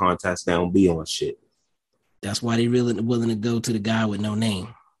dunk contest, they don't be on shit. That's why they really willing to go to the guy with no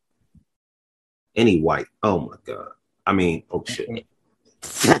name. Any white. Oh my god. I mean, oh shit.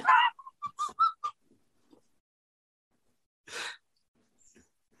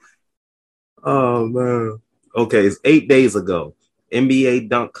 Oh man. Okay, it's 8 days ago. NBA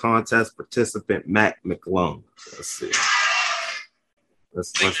dunk contest participant Mac McClung. Let's see.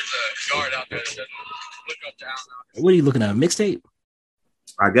 Let's guard out there. What are you looking at? A mixtape?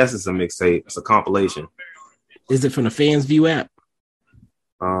 I guess it's a mixtape. It's a compilation. Is it from the Fans View app?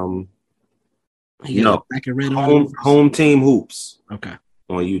 He got No. black and red on it. Home Team Hoops. Okay.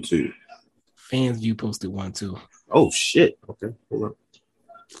 On YouTube. Fans View posted one too. Oh shit. Okay. Hold up.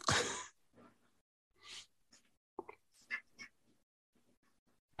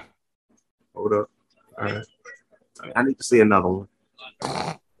 Hold up. All right. I need to see another one.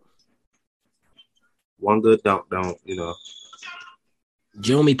 One good dunk, don't, you know.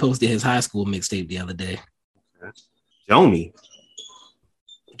 Jomi posted his high school mixtape the other day. Okay. Jomi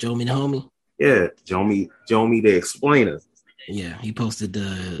the homie? Yeah, Jomi the explainer. Yeah, he posted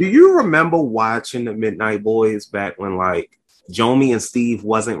the... Do you remember watching the Midnight Boys back when, like, Jomi and Steve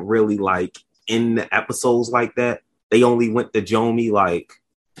wasn't really, like, in the episodes like that? They only went to Jomi, like,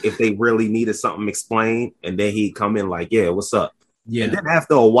 if they really needed something explained, and then he'd come in like, yeah, what's up? Yeah. And then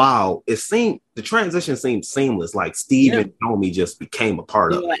after a while, the transition seemed seamless. Like Steve and Jomi just became a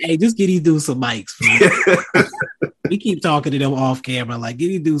part of it. Like, hey, just get these dudes some mics. We keep talking to them off camera, like, get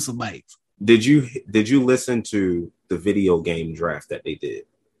these dudes some mics. Did you listen to the video game draft that they did?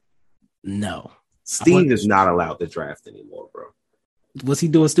 No. Steve is not allowed to draft anymore, bro. Was he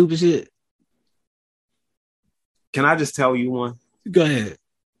doing stupid shit? Can I just tell you one? Go ahead.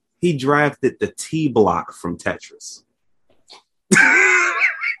 He drafted the T block from Tetris.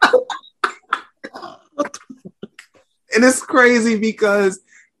 And it's crazy because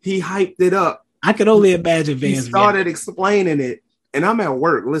he hyped it up. I could only imagine Vance. He started explaining it, and I'm at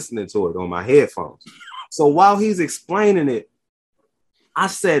work listening to it on my headphones. So while he's explaining it, I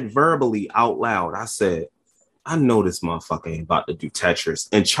said verbally out loud, I said, I know this motherfucker ain't about to do Tetris.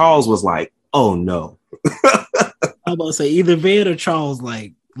 And Charles was like, oh no. I'm about to say either Van or Charles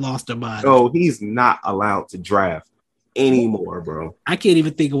like lost their mind. No, he's not allowed to draft anymore, bro. I can't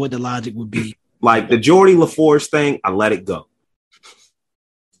even think of what the logic would be. Like the Geordie LaForge thing, I let it go.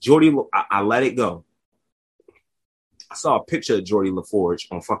 I let it go. I saw a picture of Geordie LaForge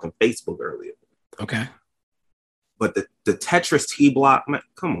on fucking Facebook earlier. Okay. But the Tetris T block, man,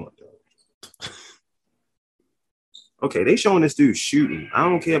 come on, dog. Okay, they showing this dude shooting. I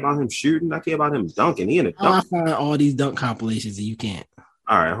don't care about him shooting. I care about him dunking. He in a dunk. I find all these dunk compilations and you can't.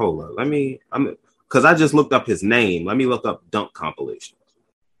 All right, hold up. Because I just looked up his name. Let me look up dunk compilation.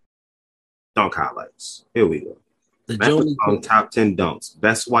 Dunk highlights. Here we go. The Joey on top 10 dunks.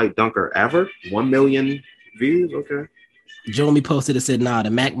 Best white dunker ever. 1 million views. Okay. Jomi posted and said, nah, the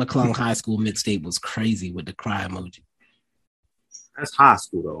Mac McClung high school mixtape was crazy with the cry emoji. That's high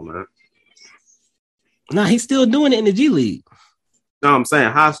school though, man. Nah, he's still doing it in the G League. No, I'm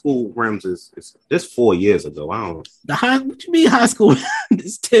saying high school rims is this 4 years ago. I don't know. What you mean high school?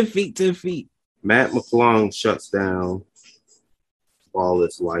 It's 10 feet. Matt McClung shuts down all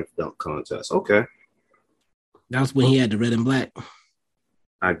its life dunk contest. Okay. That was when he had the red and black.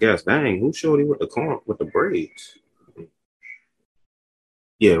 I guess. Dang, who showed you with the braids?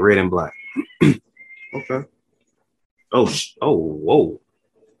 Yeah, red and black. Okay. Whoa.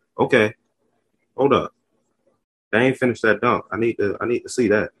 Okay. Hold up. They ain't finished that dunk. I need to see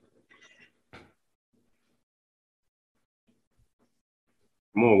that.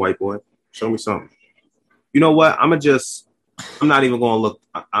 Come on, white boy. Show me something. You know what? I'm not even gonna look.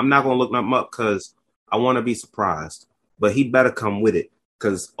 I'm not gonna look them up because I want to be surprised. But he better come with it.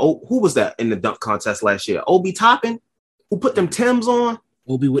 Because who was that in the dunk contest last year? Obi Toppin? Who put them Timbs on?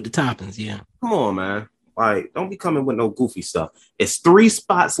 Obi with the toppings, yeah. Come on, man. Like, don't be coming with no goofy stuff. It's 3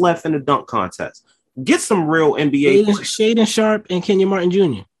 spots left in the dunk contest. Get some real NBA. Shaden Sharp and Kenya Martin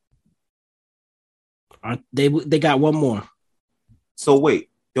Jr. They got one more. So wait,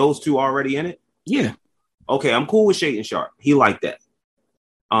 those two already in it? Yeah. Okay, I'm cool with Shaden Sharp. He like that.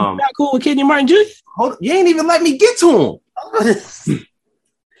 Not cool with Kenya Martin Jr. Hold on, you ain't even let me get to him.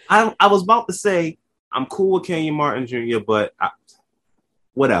 I was about to say I'm cool with Kenya Martin Jr., but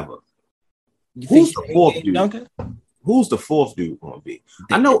whatever. Who's the fourth dude? Duncan? Who's the fourth dude going to be?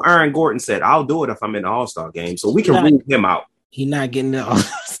 I know Aaron Gordon said, I'll do it if I'm in the All-Star game, so we can rule him out. He's not getting the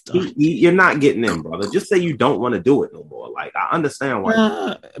All-Star. You're not getting in, brother. Just say you don't want to do it no more. Like, I understand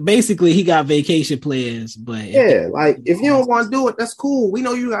why. Basically, he got vacation plans, but... Yeah, like, if you don't want to do it, that's cool. We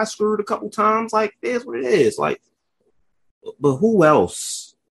know you got screwed a couple times. Like, it is what it is. Like, but who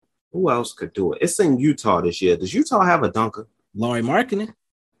else? Who else could do it? It's in Utah this year. Does Utah have a dunker? Lauri Markkanen.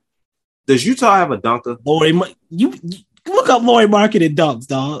 Does Utah have a dunker? You look up Lauri Markkanen dunks,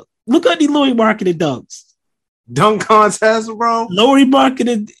 dog. Look up the Lauri Markkanen dunks. Dunk contest, bro. Lauri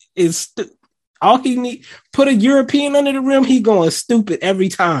Markkanen is all he need. Put a European under the rim, he going stupid every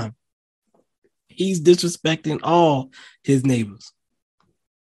time. He's disrespecting all his neighbors.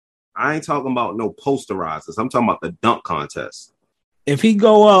 I ain't talking about no posterizers. I'm talking about the dunk contest. If he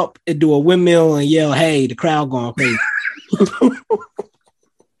go up and do a windmill and yell, "Hey," the crowd going crazy.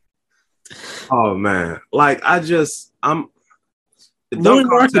 Oh man, like the Louis dunk Marketing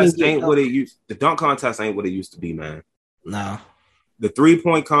contest get ain't up. what it used. The dunk contest ain't what it used to be, man. No. The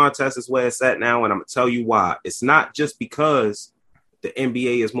 3-point contest is where it's at now, and I'm gonna tell you why. It's not just because the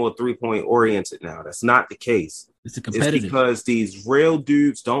NBA is more 3-point oriented now. That's not the case. It's a competitive. It's because these real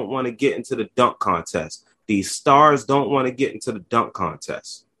dudes don't want to get into the dunk contest. These stars don't want to get into the dunk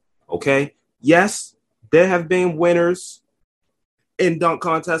contest. Okay? Yes, there have been winners in dunk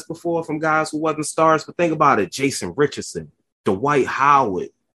contests before from guys who wasn't stars, but think about it. Jason Richardson, Dwight Howard,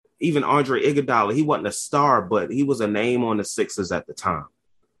 even Andre Iguodala. He wasn't a star, but he was a name on the Sixers at the time.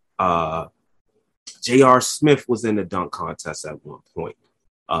 J.R. Smith was in the dunk contest at one point.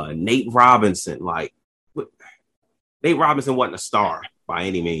 Nate Robinson, Nate Robinson wasn't a star by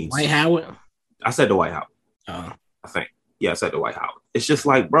any means. Dwight Howard? I said Dwight Howard. I think. Yeah, I said Dwight Howard. It's just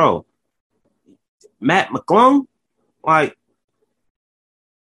like, bro, Matt McClung, like,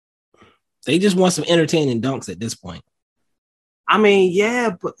 they just want some entertaining dunks at this point. I mean,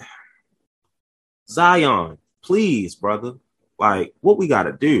 yeah, but Zion, please, brother. Like, what we got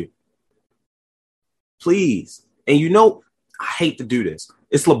to do? Please. And I hate to do this.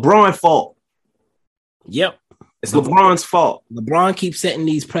 It's LeBron's fault. Yep. It's LeBron's fault. LeBron keeps setting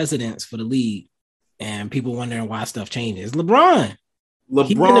these precedents for the league, and people wondering why stuff changes. LeBron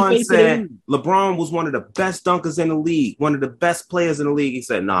said LeBron was one of the best dunkers in the league, one of the best players in the league. He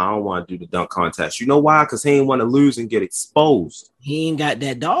said, I don't want to do the dunk contest. You know why? Because he ain't want to lose and get exposed. He ain't got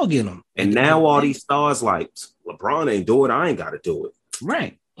that dog in him. And now all these stars like, LeBron ain't do it. I ain't got to do it.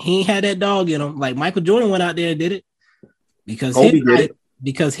 Right. He ain't had that dog in him. Like Michael Jordan went out there and did it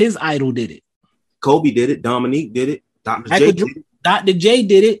because his idol did it. Kobe did it. Dominique did it. Dr. J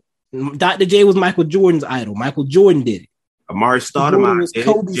did it. Dr. J was Michael Jordan's idol. Michael Jordan did it. Amari Stoudemire did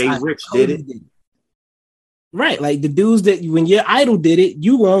it. Jay Rich did it. Right. Like the dudes that when your idol did it,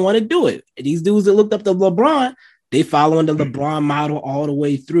 you won't want to do it. These dudes that looked up to LeBron, they following the LeBron model all the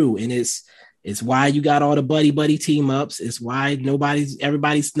way through. And it's why you got all the buddy team ups. It's why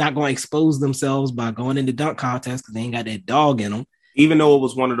everybody's not going to expose themselves by going into dunk contests because they ain't got that dog in them. Even though it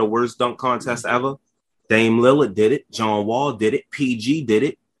was one of the worst dunk contests ever, Dame Lillard did it. John Wall did it. PG did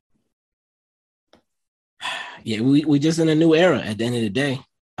it. Yeah, we just in a new era at the end of the day.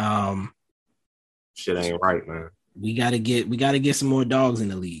 Shit ain't right, man. We gotta get some more dogs in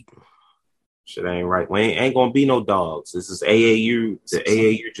the league. Shit ain't right. We ain't gonna be no dogs. This is AAU, the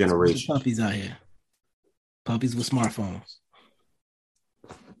AAU generation. Puppies out here. Puppies with smartphones.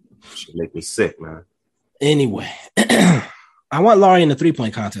 Should make me sick, man. Anyway, I want Laurie in the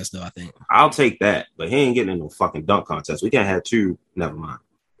 3-point contest, though, I think. I'll take that, but he ain't getting in no fucking dunk contest. We can't have two. Never mind.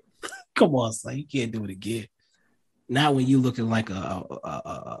 Come on, son. You can't do it again. Not when you looking like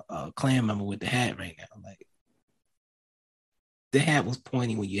a clan member with the hat right now. Like the hat was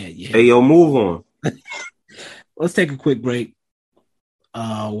pointing when you had your head. Hey, yo, move on. Let's take a quick break.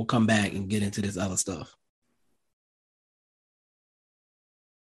 We'll come back and get into this other stuff.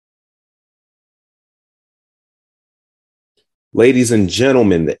 Ladies and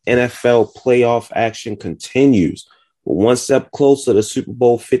gentlemen, the NFL playoff action continues. We're one step closer to Super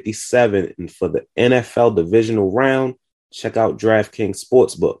Bowl 57, and for the NFL divisional round, check out DraftKings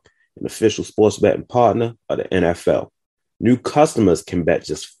Sportsbook, an official sports betting partner of the NFL. New customers can bet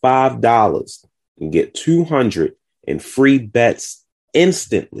just $5 and get $200 in free bets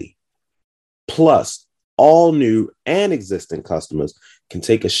instantly. Plus, all new and existing customers can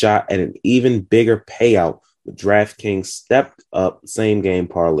take a shot at an even bigger payout with DraftKings stepped up same game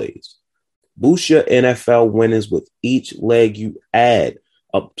parlays. Boost your NFL winnings with each leg you add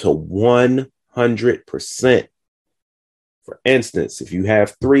up to 100%. For instance, if you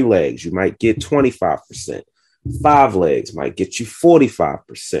have 3 legs, you might get 25%. 5 legs might get you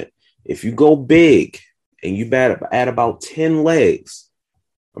 45%. If you go big and you add about 10 legs,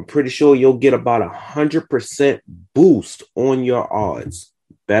 I'm pretty sure you'll get about 100% boost on your odds.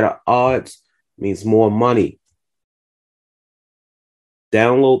 Better odds means more money.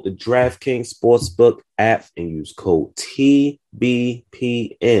 Download the DraftKings Sportsbook app and use code TBPN.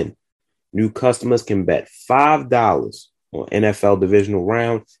 New customers can bet $5 on NFL divisional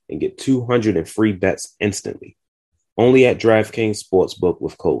round and get $200 in free bets instantly. Only at DraftKings Sportsbook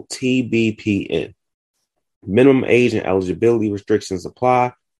with code TBPN. Minimum age and eligibility restrictions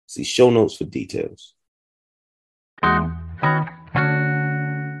apply. See show notes for details.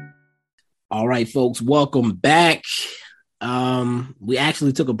 All right, folks, welcome back. We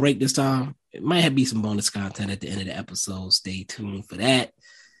actually took a break this time. It might have be some bonus content at the end of the episode. Stay tuned for that.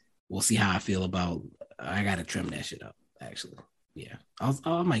 we'll see how I feel about. I gotta trim that shit up. Actually, yeah,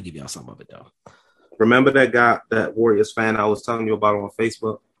 I might give y'all some of it though. Remember that guy, that Warriors fan I was telling you about on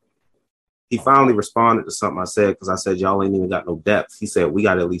Facebook? He finally responded to something I said because I said y'all ain't even got no depth. He said we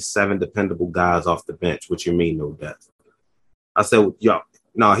got at least 7 dependable guys off the bench. What you mean no depth? I said y'all.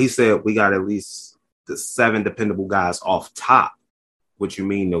 No, he said we got at least the 7 dependable guys off top. What you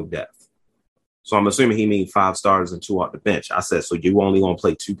mean no depth? So I'm assuming he means 5 starters and 2 off the bench. I said, so you only gonna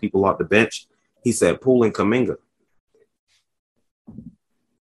play 2 people off the bench? He said Poole and Kuminga.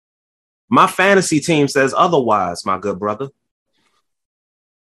 My fantasy team says otherwise, my good brother.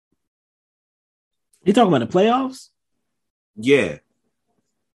 You talking about the playoffs? Yeah.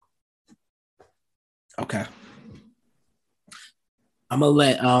 Okay. I'm gonna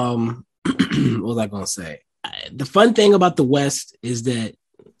let what was I gonna say? The fun thing about the West is that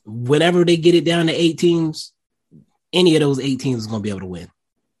whenever they get it down to 8 teams, any of those 8 teams is gonna be able to win.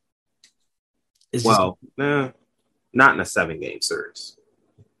 Not in a 7-game series.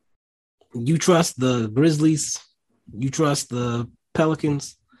 You trust the Grizzlies? You trust the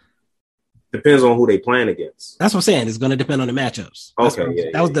Pelicans? Depends on who they playing against. That's what I'm saying. It's going to depend on the matchups.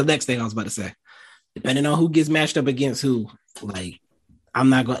 That was the next thing I was about to say. Depending on who gets matched up against who, like, I'm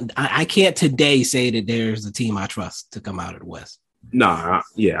not going. I can't today say that there's a team I trust to come out of the West. I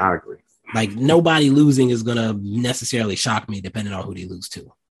agree. Like, nobody losing is going to necessarily shock me, depending on who they lose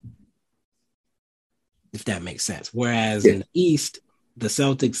to. If that makes sense. Whereas in the East, the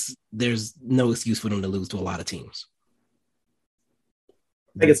Celtics, there's no excuse for them to lose to a lot of teams.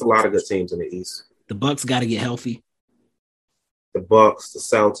 I think it's a lot of good teams in the East. The Bucks got to get healthy. The Bucks, the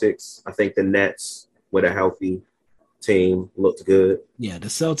Celtics. I think the Nets with a healthy team looked good. Yeah, the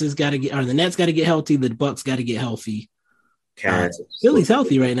Celtics got to get, or the Nets got to get healthy. The Bucks got to get healthy. Philly's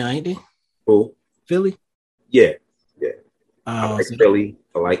healthy right now, ain't they? Who? Philly? Yeah. I like Philly.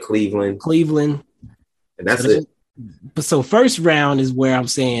 I like Cleveland. And that's it. But so first round is where I'm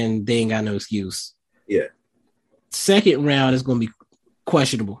saying they ain't got no excuse. Yeah. Second round is going to be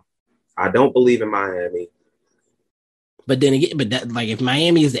questionable. I don't believe in Miami. But then again, if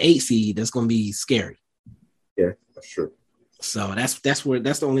Miami is the 8 seed, that's going to be scary. Yeah, that's true. So that's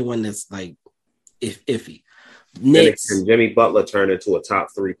the only one that's like iffy. Knicks, and Jimmy Butler turned into a top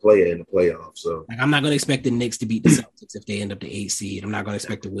 3 player in the playoffs. So I'm not going to expect the Knicks to beat the Celtics if they end up the 8 seed. I'm not going to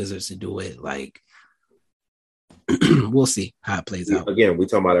expect the Wizards to do it. Like, we'll see how it plays out. Again, we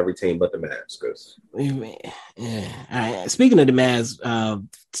talking about every team but the Mavs. Yeah. All right. Speaking of the Mavs,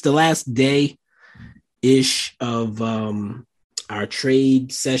 it's the last day-ish of our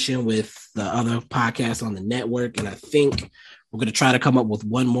trade session with the other podcasts on the network, and I think we're going to try to come up with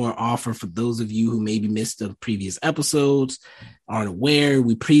one more offer for those of you who maybe missed the previous episodes, aren't aware.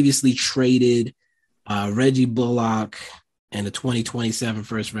 We previously traded Reggie Bullock and a 2027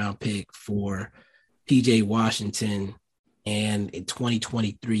 first-round pick for PJ Washington and a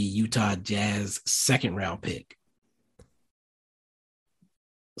 2023 Utah Jazz second-round pick.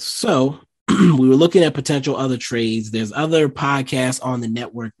 So we were looking at potential other trades. There's other podcasts on the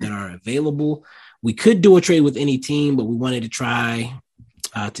network that are available. We could do a trade with any team, but we wanted to try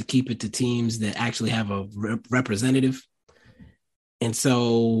to keep it to teams that actually have a representative. And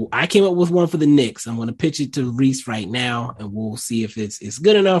so I came up with one for the Knicks. I'm going to pitch it to Reese right now, and we'll see if it's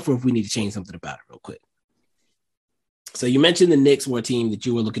good enough or if we need to change something about it real quick. So you mentioned the Knicks were a team that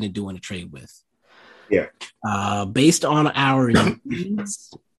you were looking at doing a trade with. Yeah. Based on our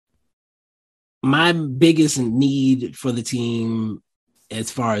needs, my biggest need for the team as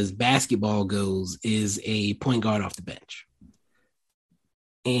far as basketball goes is a point guard off the bench.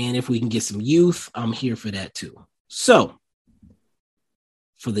 And if we can get some youth, I'm here for that too. So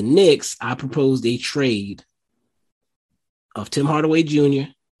for the Knicks, I proposed a trade of Tim Hardaway Jr.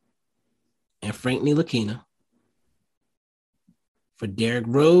 and Frank Ntilikina for Derrick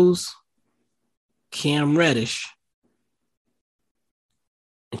Rose, Cam Reddish,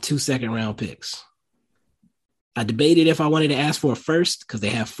 and 2 second-round picks. I debated if I wanted to ask for a first because they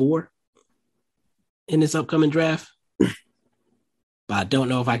have 4 in this upcoming draft. But I don't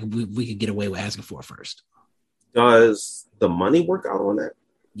know if we could get away with asking for a first. Does the money work out on that?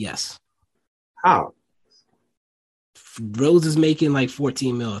 Yes. How? Rose is making like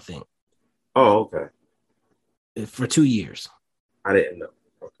 14 mil, I think. Oh, okay. For 2 years. I didn't know.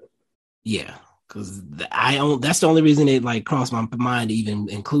 Okay. Yeah. Because that's the only reason it like crossed my mind to even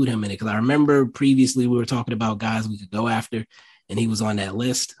include him in it. Because I remember previously we were talking about guys we could go after, and he was on that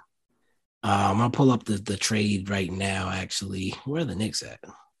list. I'm gonna pull up the trade right now. Actually, where are the Knicks at?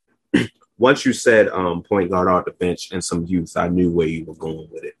 Once you said point guard off the bench and some youth, I knew where you were going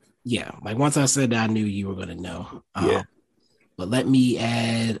with it. Yeah, like once I said that, I knew you were gonna know. Yeah. But let me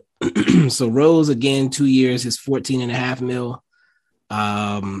add So Rose, again, 2 years is $14.5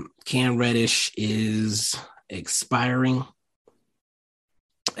 million. Cam Reddish is expiring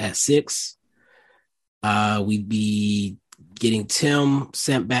at 6. We'd be getting Tim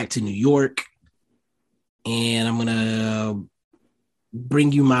sent back to New York. And I'm gonna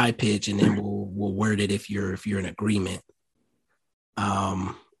bring you my pitch, and then we'll word it if you're in agreement.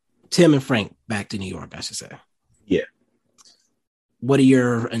 Tim and Frank back to New York, I should say. Yeah. What are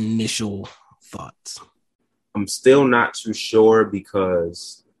your initial thoughts? I'm still not too sure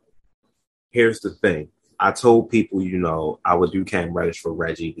because here's the thing. I told people, I would do Cam Reddish for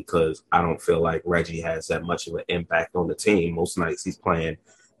Reggie because I don't feel like Reggie has that much of an impact on the team. Most nights he's playing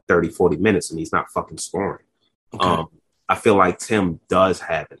 30, 40 minutes and he's not fucking scoring. Okay. I feel like Tim does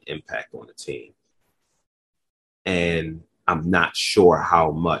have an impact on the team. And I'm not sure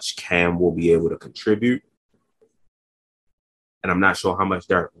how much Cam will be able to contribute. And I'm not sure how much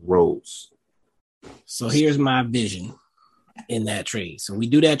Derrick Rose. So here's my vision in that trade. So we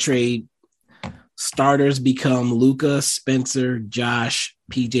do that trade. Starters become Luka, Spencer, Josh,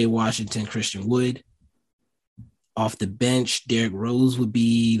 PJ Washington, Christian Wood. Off the bench, Derrick Rose would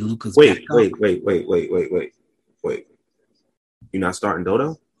be Luka's Wait. backup. Wait. You're not starting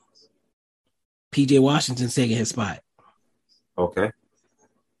Dodo? PJ Washington's taking his spot. Okay.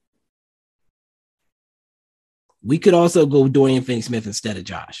 We could also go Dorian Finney-Smith instead of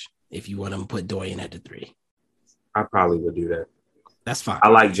Josh if you want to put Dorian at the 3. I probably would do that. That's fine. I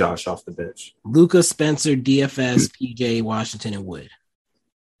like Josh off the bench. Luka, Spencer, DFS, PJ, Washington, and Wood.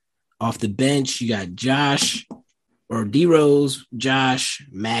 Off the bench, you got Josh or D Rose, Josh,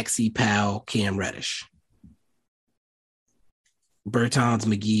 Maxey, Powell, Cam Reddish. Bertans,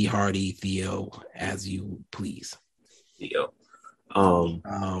 McGee, Hardy, Theo, as you please. Theo.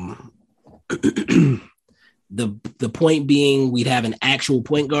 The point being, we'd have an actual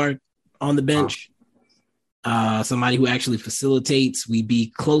point guard on the bench. Somebody who actually facilitates. We'd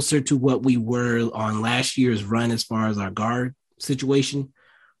be closer to what we were on last year's run as far as our guard situation.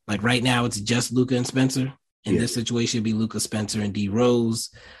 Like right now, it's just Luka and Spencer. In this situation, it'd be Luka, Spencer, and D Rose.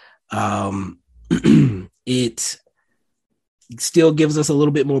 It still gives us a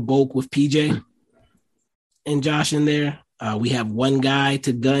little bit more bulk with PJ and Josh in there. We have one guy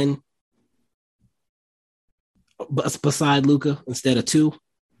to gun beside Luka instead of 2,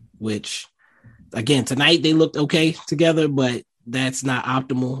 which again, tonight they looked okay together, but that's not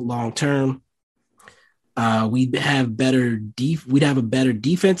optimal long term. We'd have a better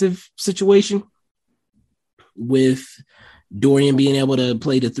defensive situation with Dorian being able to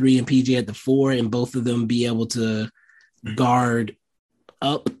play the 3 and PJ at the 4, and both of them be able to guard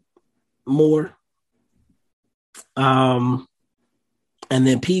up more. And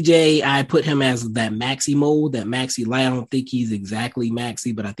then PJ, I put him as that Maxey mold, that Maxey light. I don't think he's exactly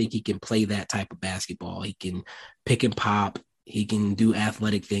Maxey, but I think he can play that type of basketball. He can pick and pop. He can do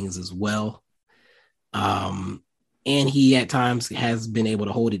athletic things as well. And he at times has been able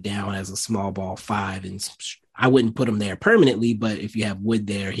to hold it down as a small ball 5. And I wouldn't put him there permanently, but if you have Wood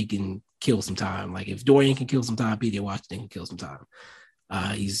there, he can kill some time. Like if Dorian can kill some time, PJ Washington can kill some time.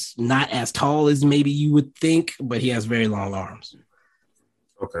 He's not as tall as maybe you would think, but he has very long arms.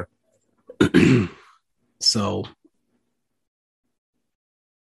 Okay. So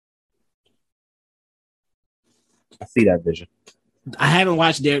I see that vision. I haven't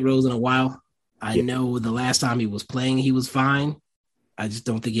watched Derrick Rose in a while. I know the last time he was playing, he was fine. I just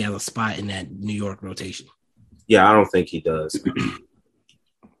don't think he has a spot in that New York rotation. Yeah, I don't think he does.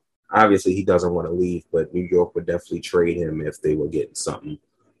 Obviously, he doesn't want to leave, but New York would definitely trade him if they were getting something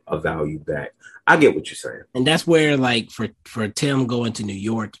of value back. I get what you're saying. And that's where, like, for Tim going to New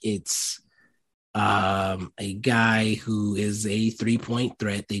York, it's a guy who is a 3-point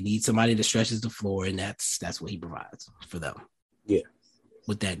threat. They need somebody that stretches the floor, and that's what he provides for them. Yeah.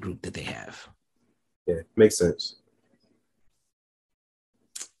 With that group that they have. Yeah, makes sense.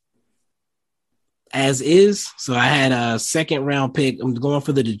 As is, so I had a second round pick. I'm going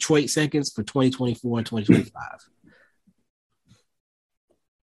for the Detroit seconds for 2024 and 2025.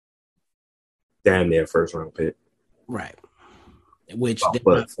 Damn near first round pick. Right. Which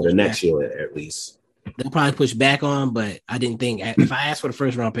but for the next year at least. They'll probably push back on, but I didn't think if I asked for the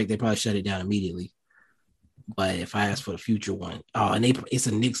first round pick, they probably shut it down immediately. But if I asked for the future one, and it's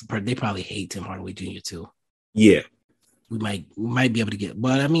a Knicks, they probably hate Tim Hardaway Jr. too. Yeah. We might be able to get,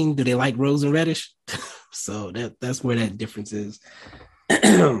 but I mean, do they like Rose and Reddish? So that's where that difference is.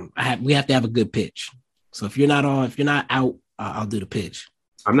 We have to have a good pitch. So if you're not out, I'll do the pitch.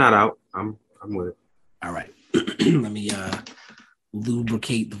 I'm not out. I'm with it. All right. Let me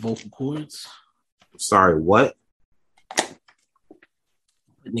lubricate the vocal cords. Sorry, what?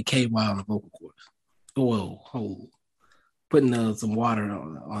 Putting the KY on the vocal cords. Whoa. Putting some water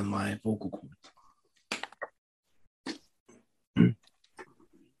on my vocal cords.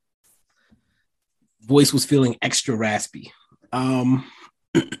 Voice was feeling extra raspy. Who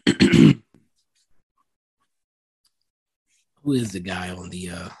is the guy on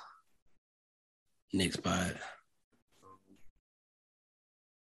the next pod?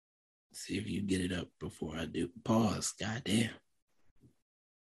 See if you get it up before I do. Pause. Goddamn.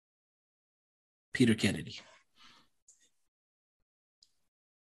 Peter Kennedy.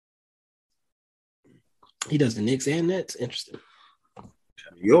 He does the Knicks and Nets. Interesting.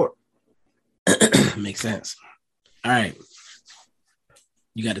 New York. Makes sense. All right.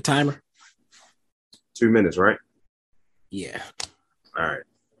 You got a timer? 2 minutes, right? Yeah. All right.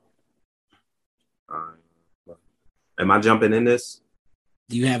 Am I jumping in this?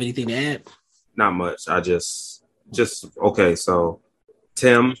 Do you have anything to add? Not much. I just okay. So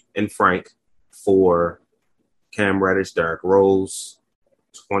Tim and Frank for Cam Reddish, Derrick Rose,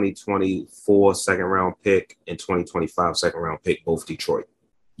 2024 second round pick and 2025 second round pick, both Detroit.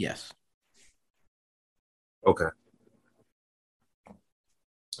 Yes. Okay.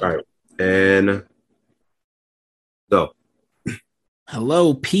 All right. And go.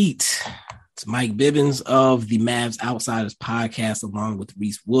 Hello, Pete. It's Mike Bibbins of the Mavs Outsiders podcast, along with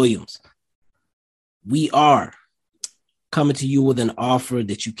Reese Williams. We are coming to you with an offer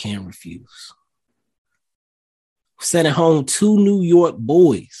that you can't refuse. Sending home two New York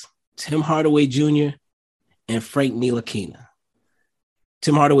boys, Tim Hardaway Jr. and Frank Ntilikina.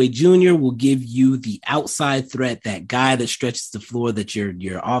 Tim Hardaway Jr. will give you the outside threat, that guy that stretches the floor that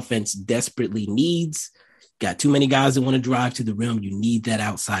your offense desperately needs. Got too many guys that want to drive to the rim. You need that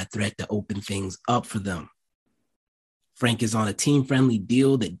outside threat to open things up for them. Frank is on a team-friendly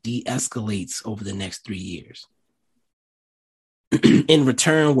deal that de-escalates over the next 3 years. In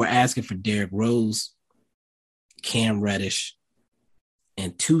return, we're asking for Derrick Rose, Cam Reddish,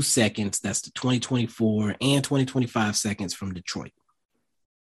 and 2 seconds. That's the 2024 and 2025 seconds from Detroit.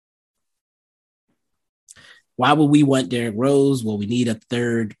 Why would we want Derrick Rose? Well, we need a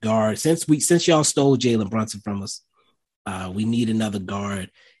third guard. Since y'all stole Jalen Brunson from us, we need another guard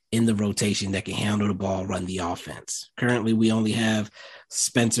in the rotation that can handle the ball, run the offense. Currently, we only have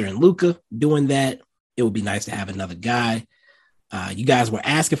Spencer and Luka doing that. It would be nice to have another guy. You guys were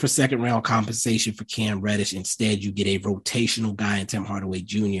asking for second round compensation for Cam Reddish. Instead, you get a rotational guy in Tim Hardaway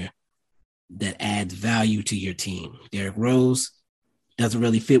Jr. that adds value to your team. Derrick Rose doesn't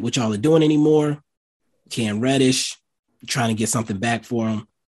really fit what y'all are doing anymore. Cam Reddish, trying to get something back for him.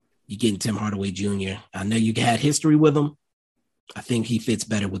 You're getting Tim Hardaway Jr. I know you had history with him. I think he fits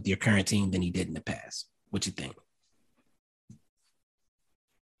better with your current team than he did in the past. What you think?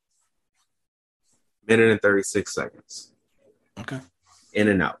 Minute and 36 seconds. Okay. In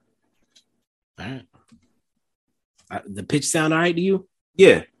and out. All right. The pitch sound all right to you?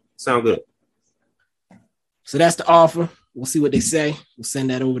 Yeah, sound good. So that's the offer. We'll see what they say. We'll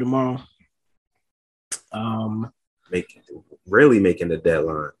send that over tomorrow. Really making the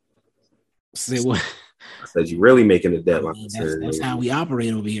deadline. Say what? I said you really making the deadline. I mean, that's how we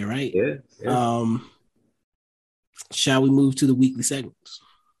operate over here, right? Yeah. Shall we move to the weekly segments?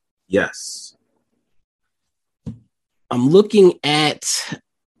 Yes. I'm looking at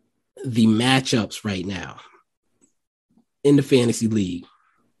the matchups right now in the fantasy league.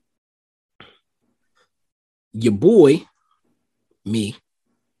 Your boy, me,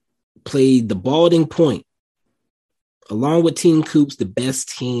 played the Balding Point, along with Team Coops, the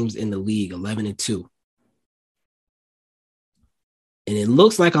best teams in the league, 11-2. And it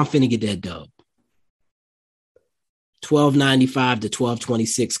looks like I'm finna get that dub. 1295 to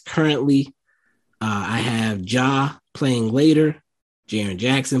 1226 currently. I have Ja playing later, Jaren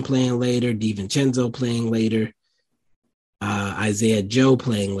Jackson playing later, DiVincenzo playing later, Isaiah Joe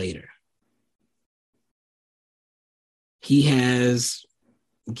playing later. He has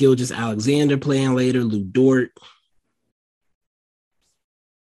Gilgeous Alexander playing later, Lou Dort,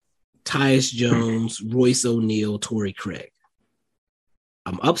 Tyus Jones, Royce O'Neal, Torrey Craig.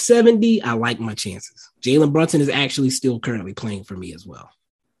 I'm up 70. I like my chances. Jalen Brunson is actually still currently playing for me as well.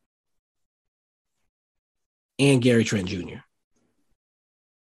 And Gary Trent Jr.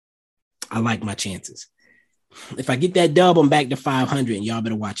 I like my chances. If I get that dub, I'm back to 500, and y'all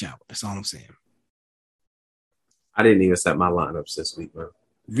better watch out. That's all I'm saying. I didn't even set my lineups this week, man.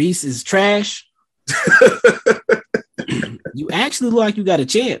 Reese is trash. You actually look like you got a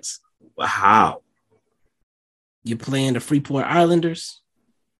chance. How? You're playing the Freeport Islanders.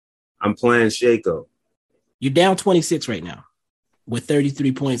 I'm playing Shako. You're down 26 right now with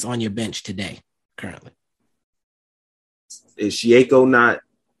 33 points on your bench today, currently. Is Shako not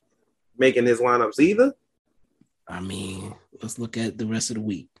making his lineups either. I mean, let's look at the rest of the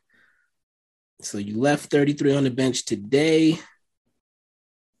week. So you left 33 on the bench today.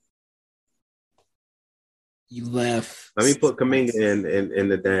 You left. Let me put Kuminga in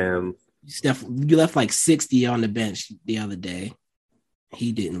the damn. You left like 60 on the bench the other day.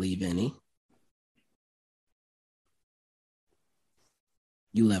 He didn't leave any.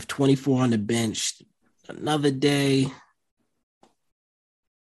 You left 24 on the bench another day.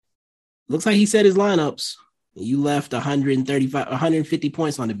 Looks like he set his lineups. You left 150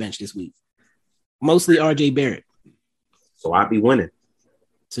 points on the bench this week. Mostly RJ Barrett. So I'd be winning.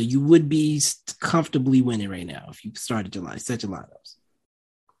 So you would be comfortably winning right now if you started set your lineups.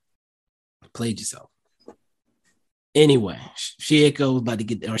 Played yourself. Anyway, Shiko's about to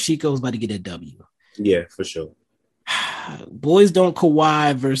get a W. Yeah, for sure. Boys don't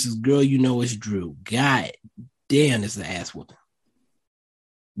Kawhi versus girl you know it's Drew. God damn, this is an ass whooping.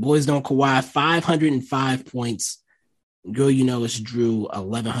 Boys don't Kawhi 505 points. Girl you know it's Drew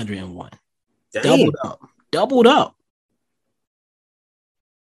 1101. Damn. Doubled up.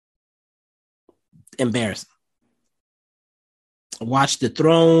 Embarrassing. Watch the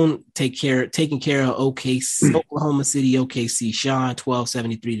Throne taking care of OKC, Oklahoma City, OKC. Sean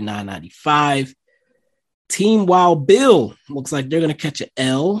 1273 to 995. Team Wild Bill looks like they're gonna catch an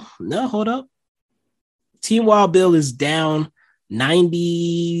L. No, hold up. Team Wild Bill is down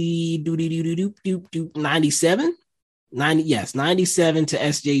 97. 97 to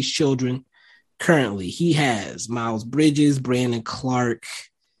SJ's Children. Currently, he has Miles Bridges, Brandon Clark,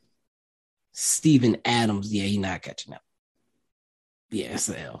 Steven Adams. Yeah, he's not catching up. Yeah, it's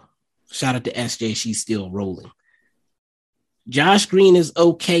an L. Shout out to SJ. She's still rolling. Josh Green is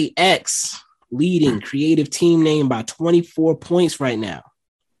OKX, leading creative team name by 24 points right now.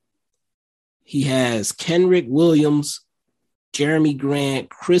 He has Kenrick Williams, Jeremy Grant,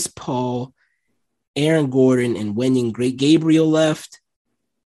 Chris Paul, Aaron Gordon, and Wenyen Gabriel left.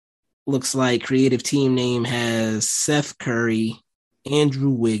 Looks like creative team name has Seth Curry,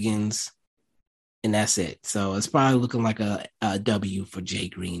 Andrew Wiggins, and that's it. So it's probably looking like a W for Jay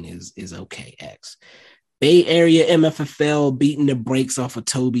Green is OKX. Bay Area MFFL beating the brakes off of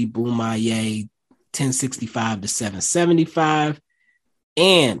Toby Boumaye 1065 to 775.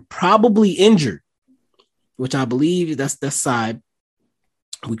 And probably injured, which I believe that's Saib.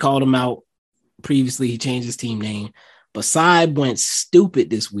 We called him out previously. He changed his team name. But Saib went stupid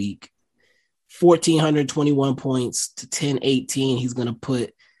this week. 1,421 points to 1018. He's going to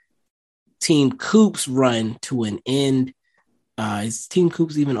put Team Coop's run to an end. Is Team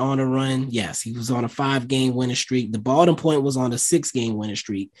Coop's even on a run? Yes, he was on a 5-game winning streak. The Baldwin Point was on a 6-game winning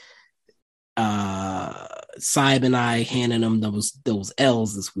streak. Saib and I handing him those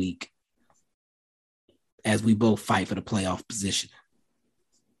L's this week as we both fight for the playoff position.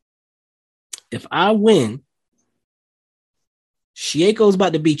 If I win, Shieko's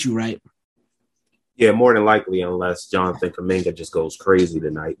about to beat you, right? Yeah, more than likely, unless Jonathan Kuminga just goes crazy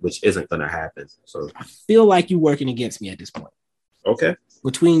tonight, which isn't going to happen. So I feel like you're working against me at this point. Okay.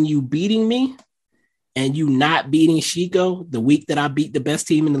 Between you beating me and you not beating Shiko the week that I beat the best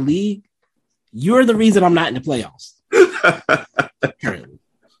team in the league, you're the reason I'm not in the playoffs. Currently.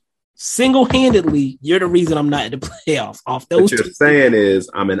 Single-handedly, you're the reason I'm not in the playoffs. Off those what you're saying is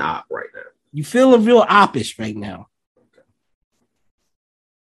I'm an op right now. You feel a real oppish right now.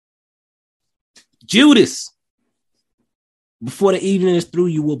 Judas, before the evening is through,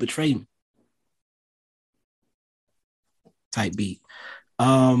 you will betray me. Type beat.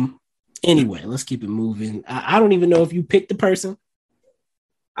 Anyway, let's keep it moving. I don't even know if you picked the person.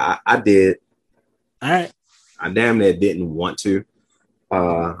 I did. All right. I damn near didn't want to.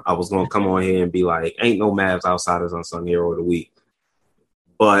 I was going to come on here and be like, ain't no Mavs Outsiders Unsung Hero of the Week.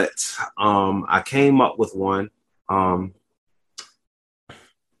 But I came up with one.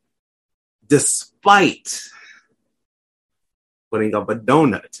 Despite putting up a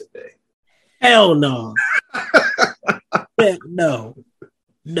donut today. Hell no.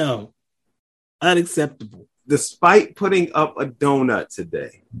 No. Unacceptable. Despite putting up a donut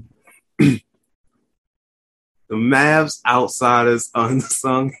today, the Mavs Outsiders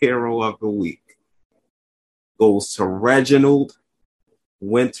Unsung Hero of the Week goes to Reginald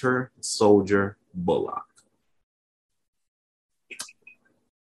Winter Soldier Bullock.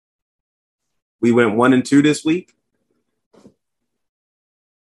 We went 1-2 this week.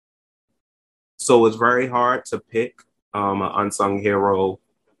 So it's very hard to pick an unsung hero,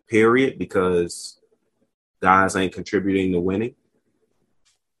 period, because guys ain't contributing to winning.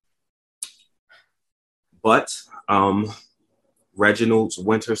 But Reginald's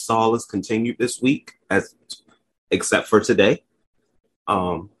winter solace continued this week, except for today.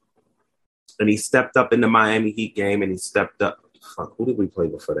 And he stepped up in the Miami Heat game, and he stepped up. Fuck, who did we play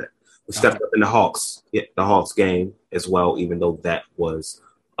before that? We stepped up in the Hawks game as well, even though that was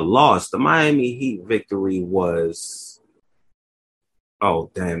a loss. The Miami Heat victory was.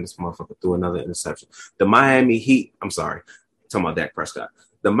 Oh, damn, this motherfucker threw another interception. The Miami Heat, I'm sorry, I'm talking about Dak Prescott.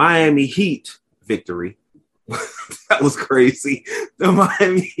 The Miami Heat victory, that was crazy. The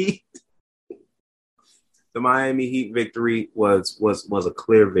Miami Heat victory was a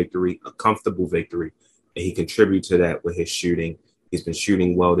clear victory, a comfortable victory, and he contributed to that with his shooting. He's been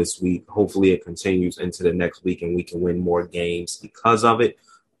shooting well this week. Hopefully it continues into the next week and we can win more games because of it.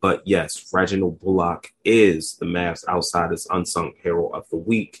 But yes, Reginald Bullock is the Mavs Outsiders Unsung Hero of the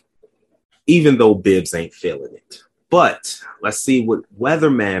Week, even though Bibbs ain't feeling it. But let's see what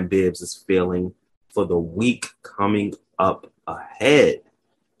Weatherman Bibbs is feeling for the week coming up ahead.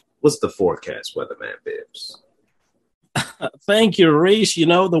 What's the forecast, Weatherman Bibbs? Thank you, Reese. You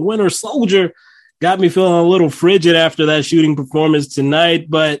know, the Winter Soldier got me feeling a little frigid after that shooting performance tonight,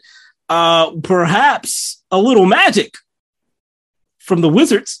 but perhaps a little magic from the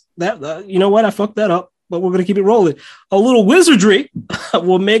Wizards. That you know what? I fucked that up, but we're going to keep it rolling. A little wizardry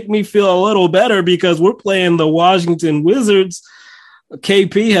will make me feel a little better because we're playing the Washington Wizards.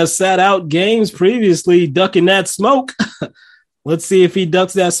 KP has sat out games previously, ducking that smoke. Let's see if he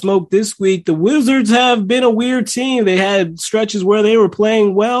ducks that smoke this week. The Wizards have been a weird team. They had stretches where they were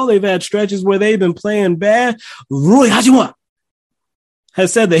playing well. They've had stretches where they've been playing bad. Rui Hachimura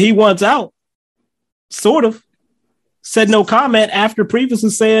has said that he wants out. Sort of. Said no comment after previously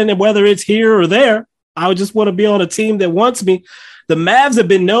saying that whether it's here or there, I just want to be on a team that wants me. The Mavs have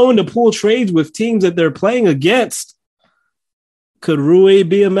been known to pull trades with teams that they're playing against. Could Rui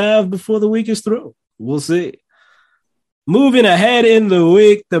be a Mav before the week is through? We'll see. Moving ahead in the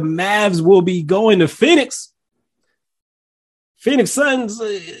week, the Mavs will be going to Phoenix. Phoenix Suns,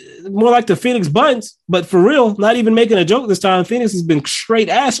 more like the Phoenix Buns, but for real, not even making a joke this time. Phoenix has been straight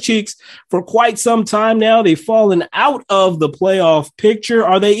ass cheeks for quite some time now. They've fallen out of the playoff picture.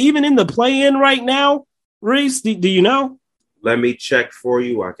 Are they even in the play-in right now, Reese? Do you know? Let me check for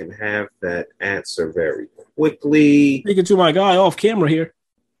you. I can have that answer very quickly. Speaking to my guy off camera here.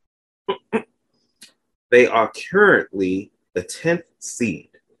 They are currently the 10th seed.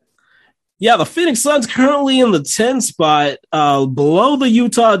 Yeah, the Phoenix Suns currently in the 10th spot, below the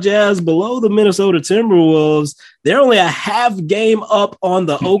Utah Jazz, below the Minnesota Timberwolves. They're only a half game up on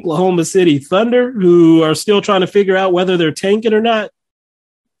the Oklahoma City Thunder, who are still trying to figure out whether they're tanking or not.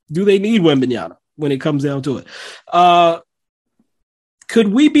 Do they need Wembanyama when it comes down to it? Could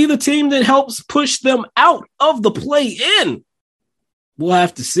we be the team that helps push them out of the play-in? We'll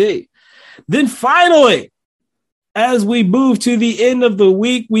have to see. Then finally, as we move to the end of the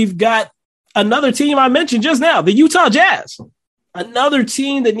week, we've got another team I mentioned just now, the Utah Jazz. Another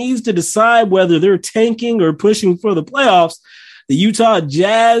team that needs to decide whether they're tanking or pushing for the playoffs. The Utah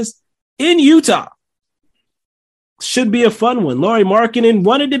Jazz in Utah should be a fun one. Lauri Markkanen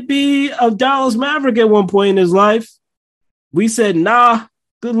wanted to be a Dallas Maverick at one point in his life. We said, nah,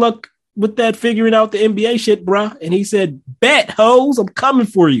 good luck with that figuring out the NBA shit, bruh. And he said, bet, hoes, I'm coming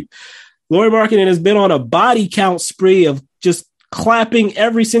for you. Lauri Markkanen has been on a body count spree of just clapping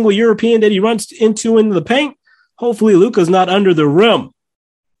every single European that he runs into in the paint. Hopefully Luka's not under the rim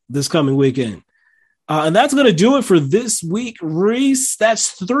this coming weekend. And that's going to do it for this week, Reese. That's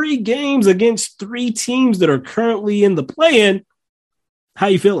 3 games against 3 teams that are currently in the play-in. How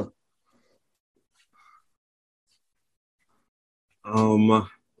you feeling? I'm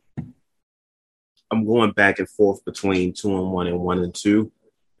going back and forth between 2-1 and 1-2.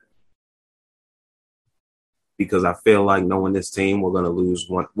 Because I feel like knowing this team, we're gonna lose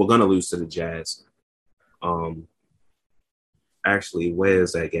to the Jazz. Actually,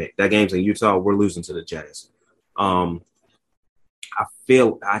 where's that game? That game's in Utah. We're losing to the Jazz. I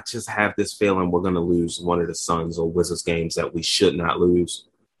just have this feeling we're gonna lose one of the Suns or Wizards games that we should not lose.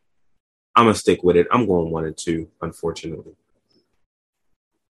 I'm gonna stick with it. I'm going 1-2, unfortunately.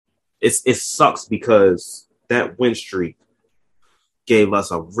 It sucks because that win streak gave us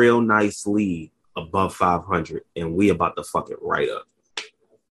a real nice lead above 500, and we about to fuck it right up.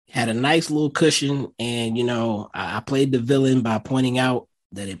 Had a nice little cushion, and, you know, I played the villain by pointing out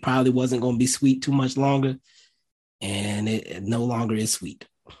that it probably wasn't going to be sweet too much longer, and it no longer is sweet.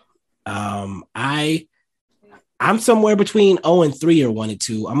 I'm somewhere between 0-3 or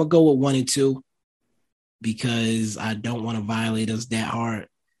 1-2. I'm going to go with 1-2 because I don't want to violate us that hard.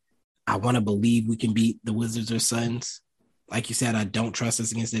 I want to believe we can beat the Wizards or Suns. Like you said, I don't trust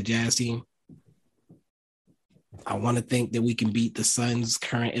us against that Jazz team. I want to think that we can beat the Suns'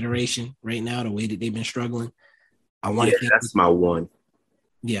 current iteration right now, the way that they've been struggling. I want to think that's my one.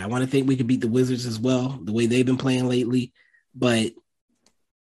 Yeah, I want to think we could beat the Wizards as well, the way they've been playing lately. But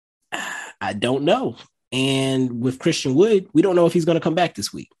I don't know. And with Christian Wood, we don't know if he's going to come back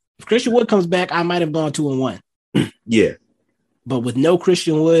this week. If Christian Wood comes back, I might have gone 2-1. Yeah. But with no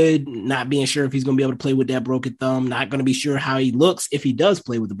Christian Wood, not being sure if he's going to be able to play with that broken thumb, not going to be sure how he looks if he does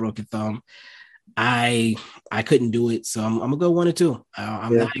play with the broken thumb, I couldn't do it. So I'm going to go 1-2.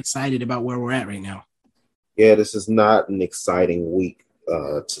 I'm not excited about where we're at right now. Yeah, this is not an exciting week,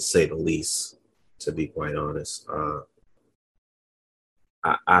 to say the least, to be quite honest.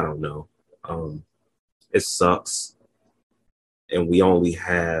 I don't know. It sucks. And we only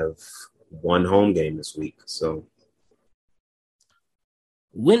have one home game this week. So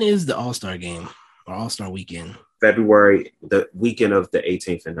when is the All-Star game or All-Star weekend? February, the weekend of the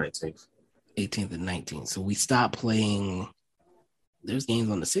 18th and 19th. 18th and 19th. So we stopped playing. There's games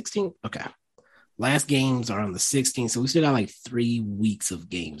on the 16th. Okay. Last games are on the 16th. So we still got like 3 weeks of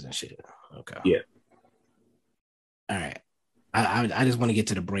games and shit. Okay. Yeah. All right. I just want to get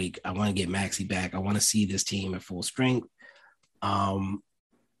to the break. I want to get Maxey back. I want to see this team at full strength. We'll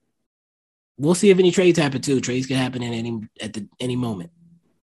see if any trades happen too. Trades can happen at any moment.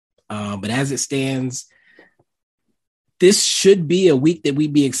 But as it stands, this should be a week that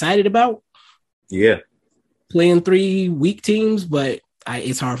we'd be excited about. Yeah. Playing 3 weak teams, but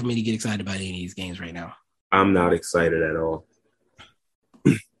it's hard for me to get excited about any of these games right now. I'm not excited at all.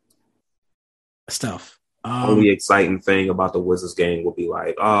 It's tough. Only exciting thing about the Wizards game will be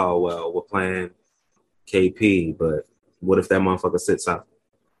like, oh, well, we're playing KP, but what if that motherfucker sits out?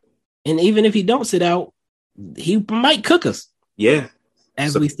 And even if he don't sit out, he might cook us. Yeah.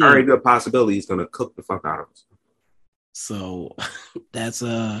 As so we see. Very good possibility he's going to cook the fuck out of us. So that's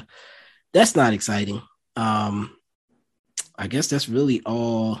not exciting. I guess that's really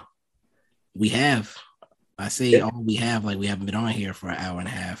all we have. I say all we have, like we haven't been on here for an hour and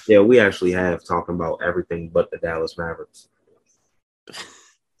a half. Yeah, we actually have talking about everything but the Dallas Mavericks.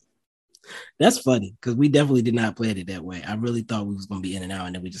 That's funny because we definitely did not plan it that way. I really thought we was going to be in and out,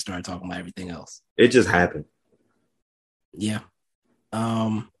 and then we just started talking about everything else. It just happened. Yeah.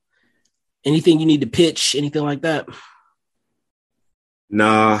 Anything you need to pitch? Anything like that?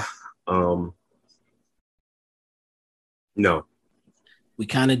 Nah. No. We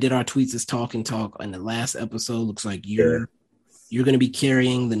kind of did our tweets as talk in the last episode. Looks like you're going to be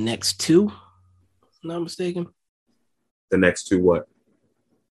carrying the next 2. If I'm not mistaken. The next 2 what?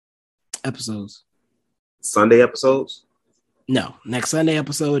 Episodes. Sunday episodes? No, next Sunday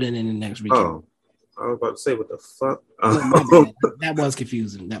episode and then the next weekend. Oh, I was about to say, what the fuck? That was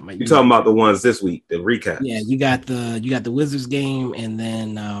confusing. That might. You talking about the ones this week, the recaps? Yeah, you got the Wizards game, and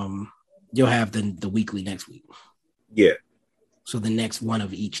then you'll have the weekly next week. Yeah. So the next one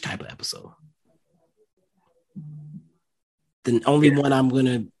of each type of episode. The only one I'm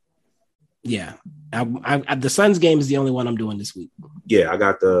gonna, the Suns game is the only one I'm doing this week. Yeah, I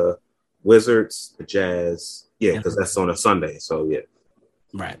got the Wizards, the Jazz. Yeah, because that's on a Sunday. So yeah.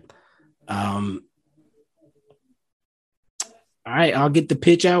 Right. All right, I'll get the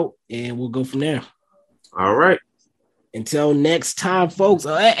pitch out and we'll go from there. All right. Until next time, folks.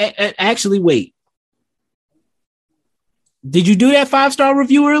 Actually, wait. Did you do that 5-star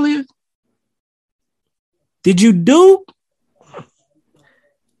review earlier? Did you?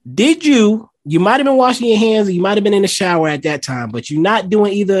 You might have been washing your hands, or you might have been in the shower at that time, but you're not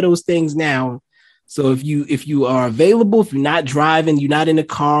doing either of those things now. So if you are available, if you're not driving, you're not in the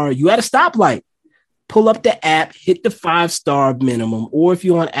car, you at a stoplight, pull up the app, hit the 5-star minimum, or if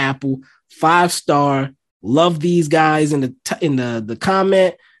you're on Apple, 5-star. Love these guys in the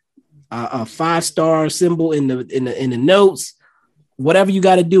comment. A 5-star symbol in the notes. Whatever you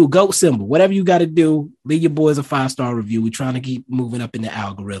got to do, GOAT symbol. Whatever you got to do, leave your boys a 5-star review. We're trying to keep moving up in the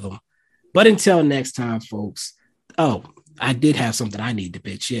algorithm. But until next time, folks. Oh, I did have something I need to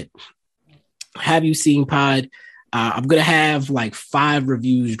pitch. It. Have you seen pod? I'm gonna have like 5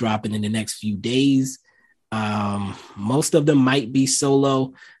 reviews dropping in the next few days. Most of them might be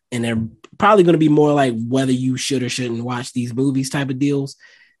solo, and they're probably going to be more like whether you should or shouldn't watch these movies type of deals.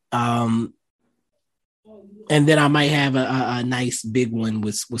 And then I might have a nice big one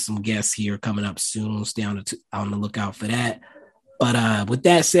with some guests here coming up soon. Stay on the lookout for that. But with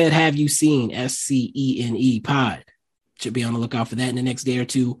that said, have you seen SCENE pod? Should be on the lookout for that in the next day or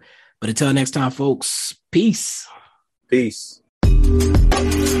two. But until next time, folks, peace. Peace.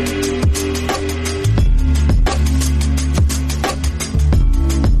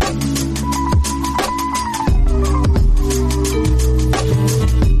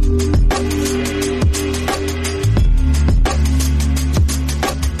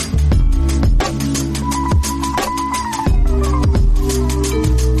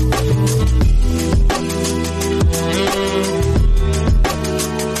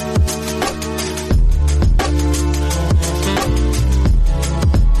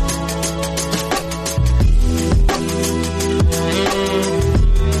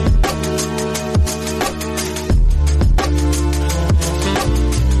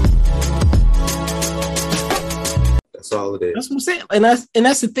 and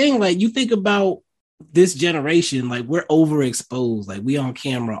that's the thing. Like, you think about this generation, like, we're overexposed. Like, we on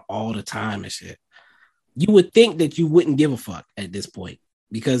camera all the time and shit. You would think that you wouldn't give a fuck at this point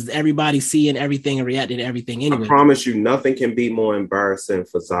because everybody's seeing everything and reacting to everything anyway. I promise you, nothing can be more embarrassing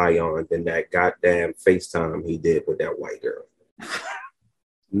for Zion than that goddamn FaceTime he did with that white girl.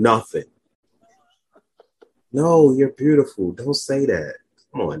 Nothing. No, you're beautiful. Don't say that.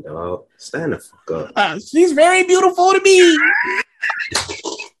 Come on, dog. Stand the fuck up. She's very beautiful to me.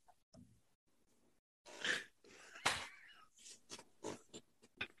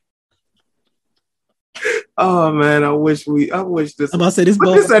 Oh man, I wish this. I'm about to say this.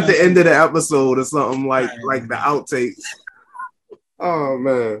 Put this at the end of the episode or something like the outtakes. Oh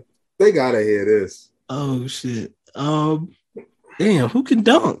man, they gotta hear this. Oh shit. Damn, who can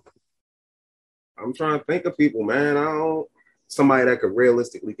dunk? I'm trying to think of people, man. Somebody that could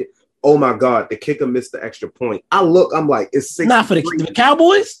realistically get. Oh my god, the kicker missed the extra point. I'm like, it's 6. Not for the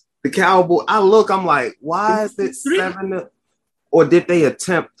Cowboys. The Cowboy. I'm like, why is it 7? Or did they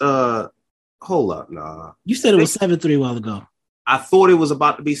attempt? Hold up, nah. You said it was 7-3 a while ago. I thought it was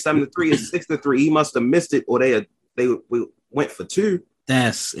about to be 7-3 and 6-3. He must have missed it, or they went for 2.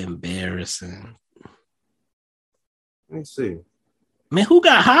 That's embarrassing. Let me see. Man, who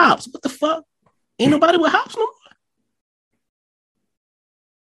got hops? What the fuck? Ain't nobody with hops no more.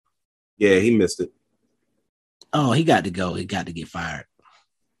 Yeah, he missed it. Oh, he got to go. He got to get fired.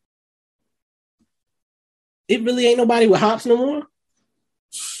 It really ain't nobody with hops no more.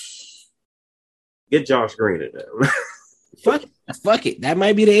 Get Josh Green in there. Fuck it. That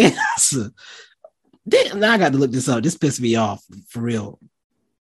might be the answer. Now I got to look this up. This pissed me off for real.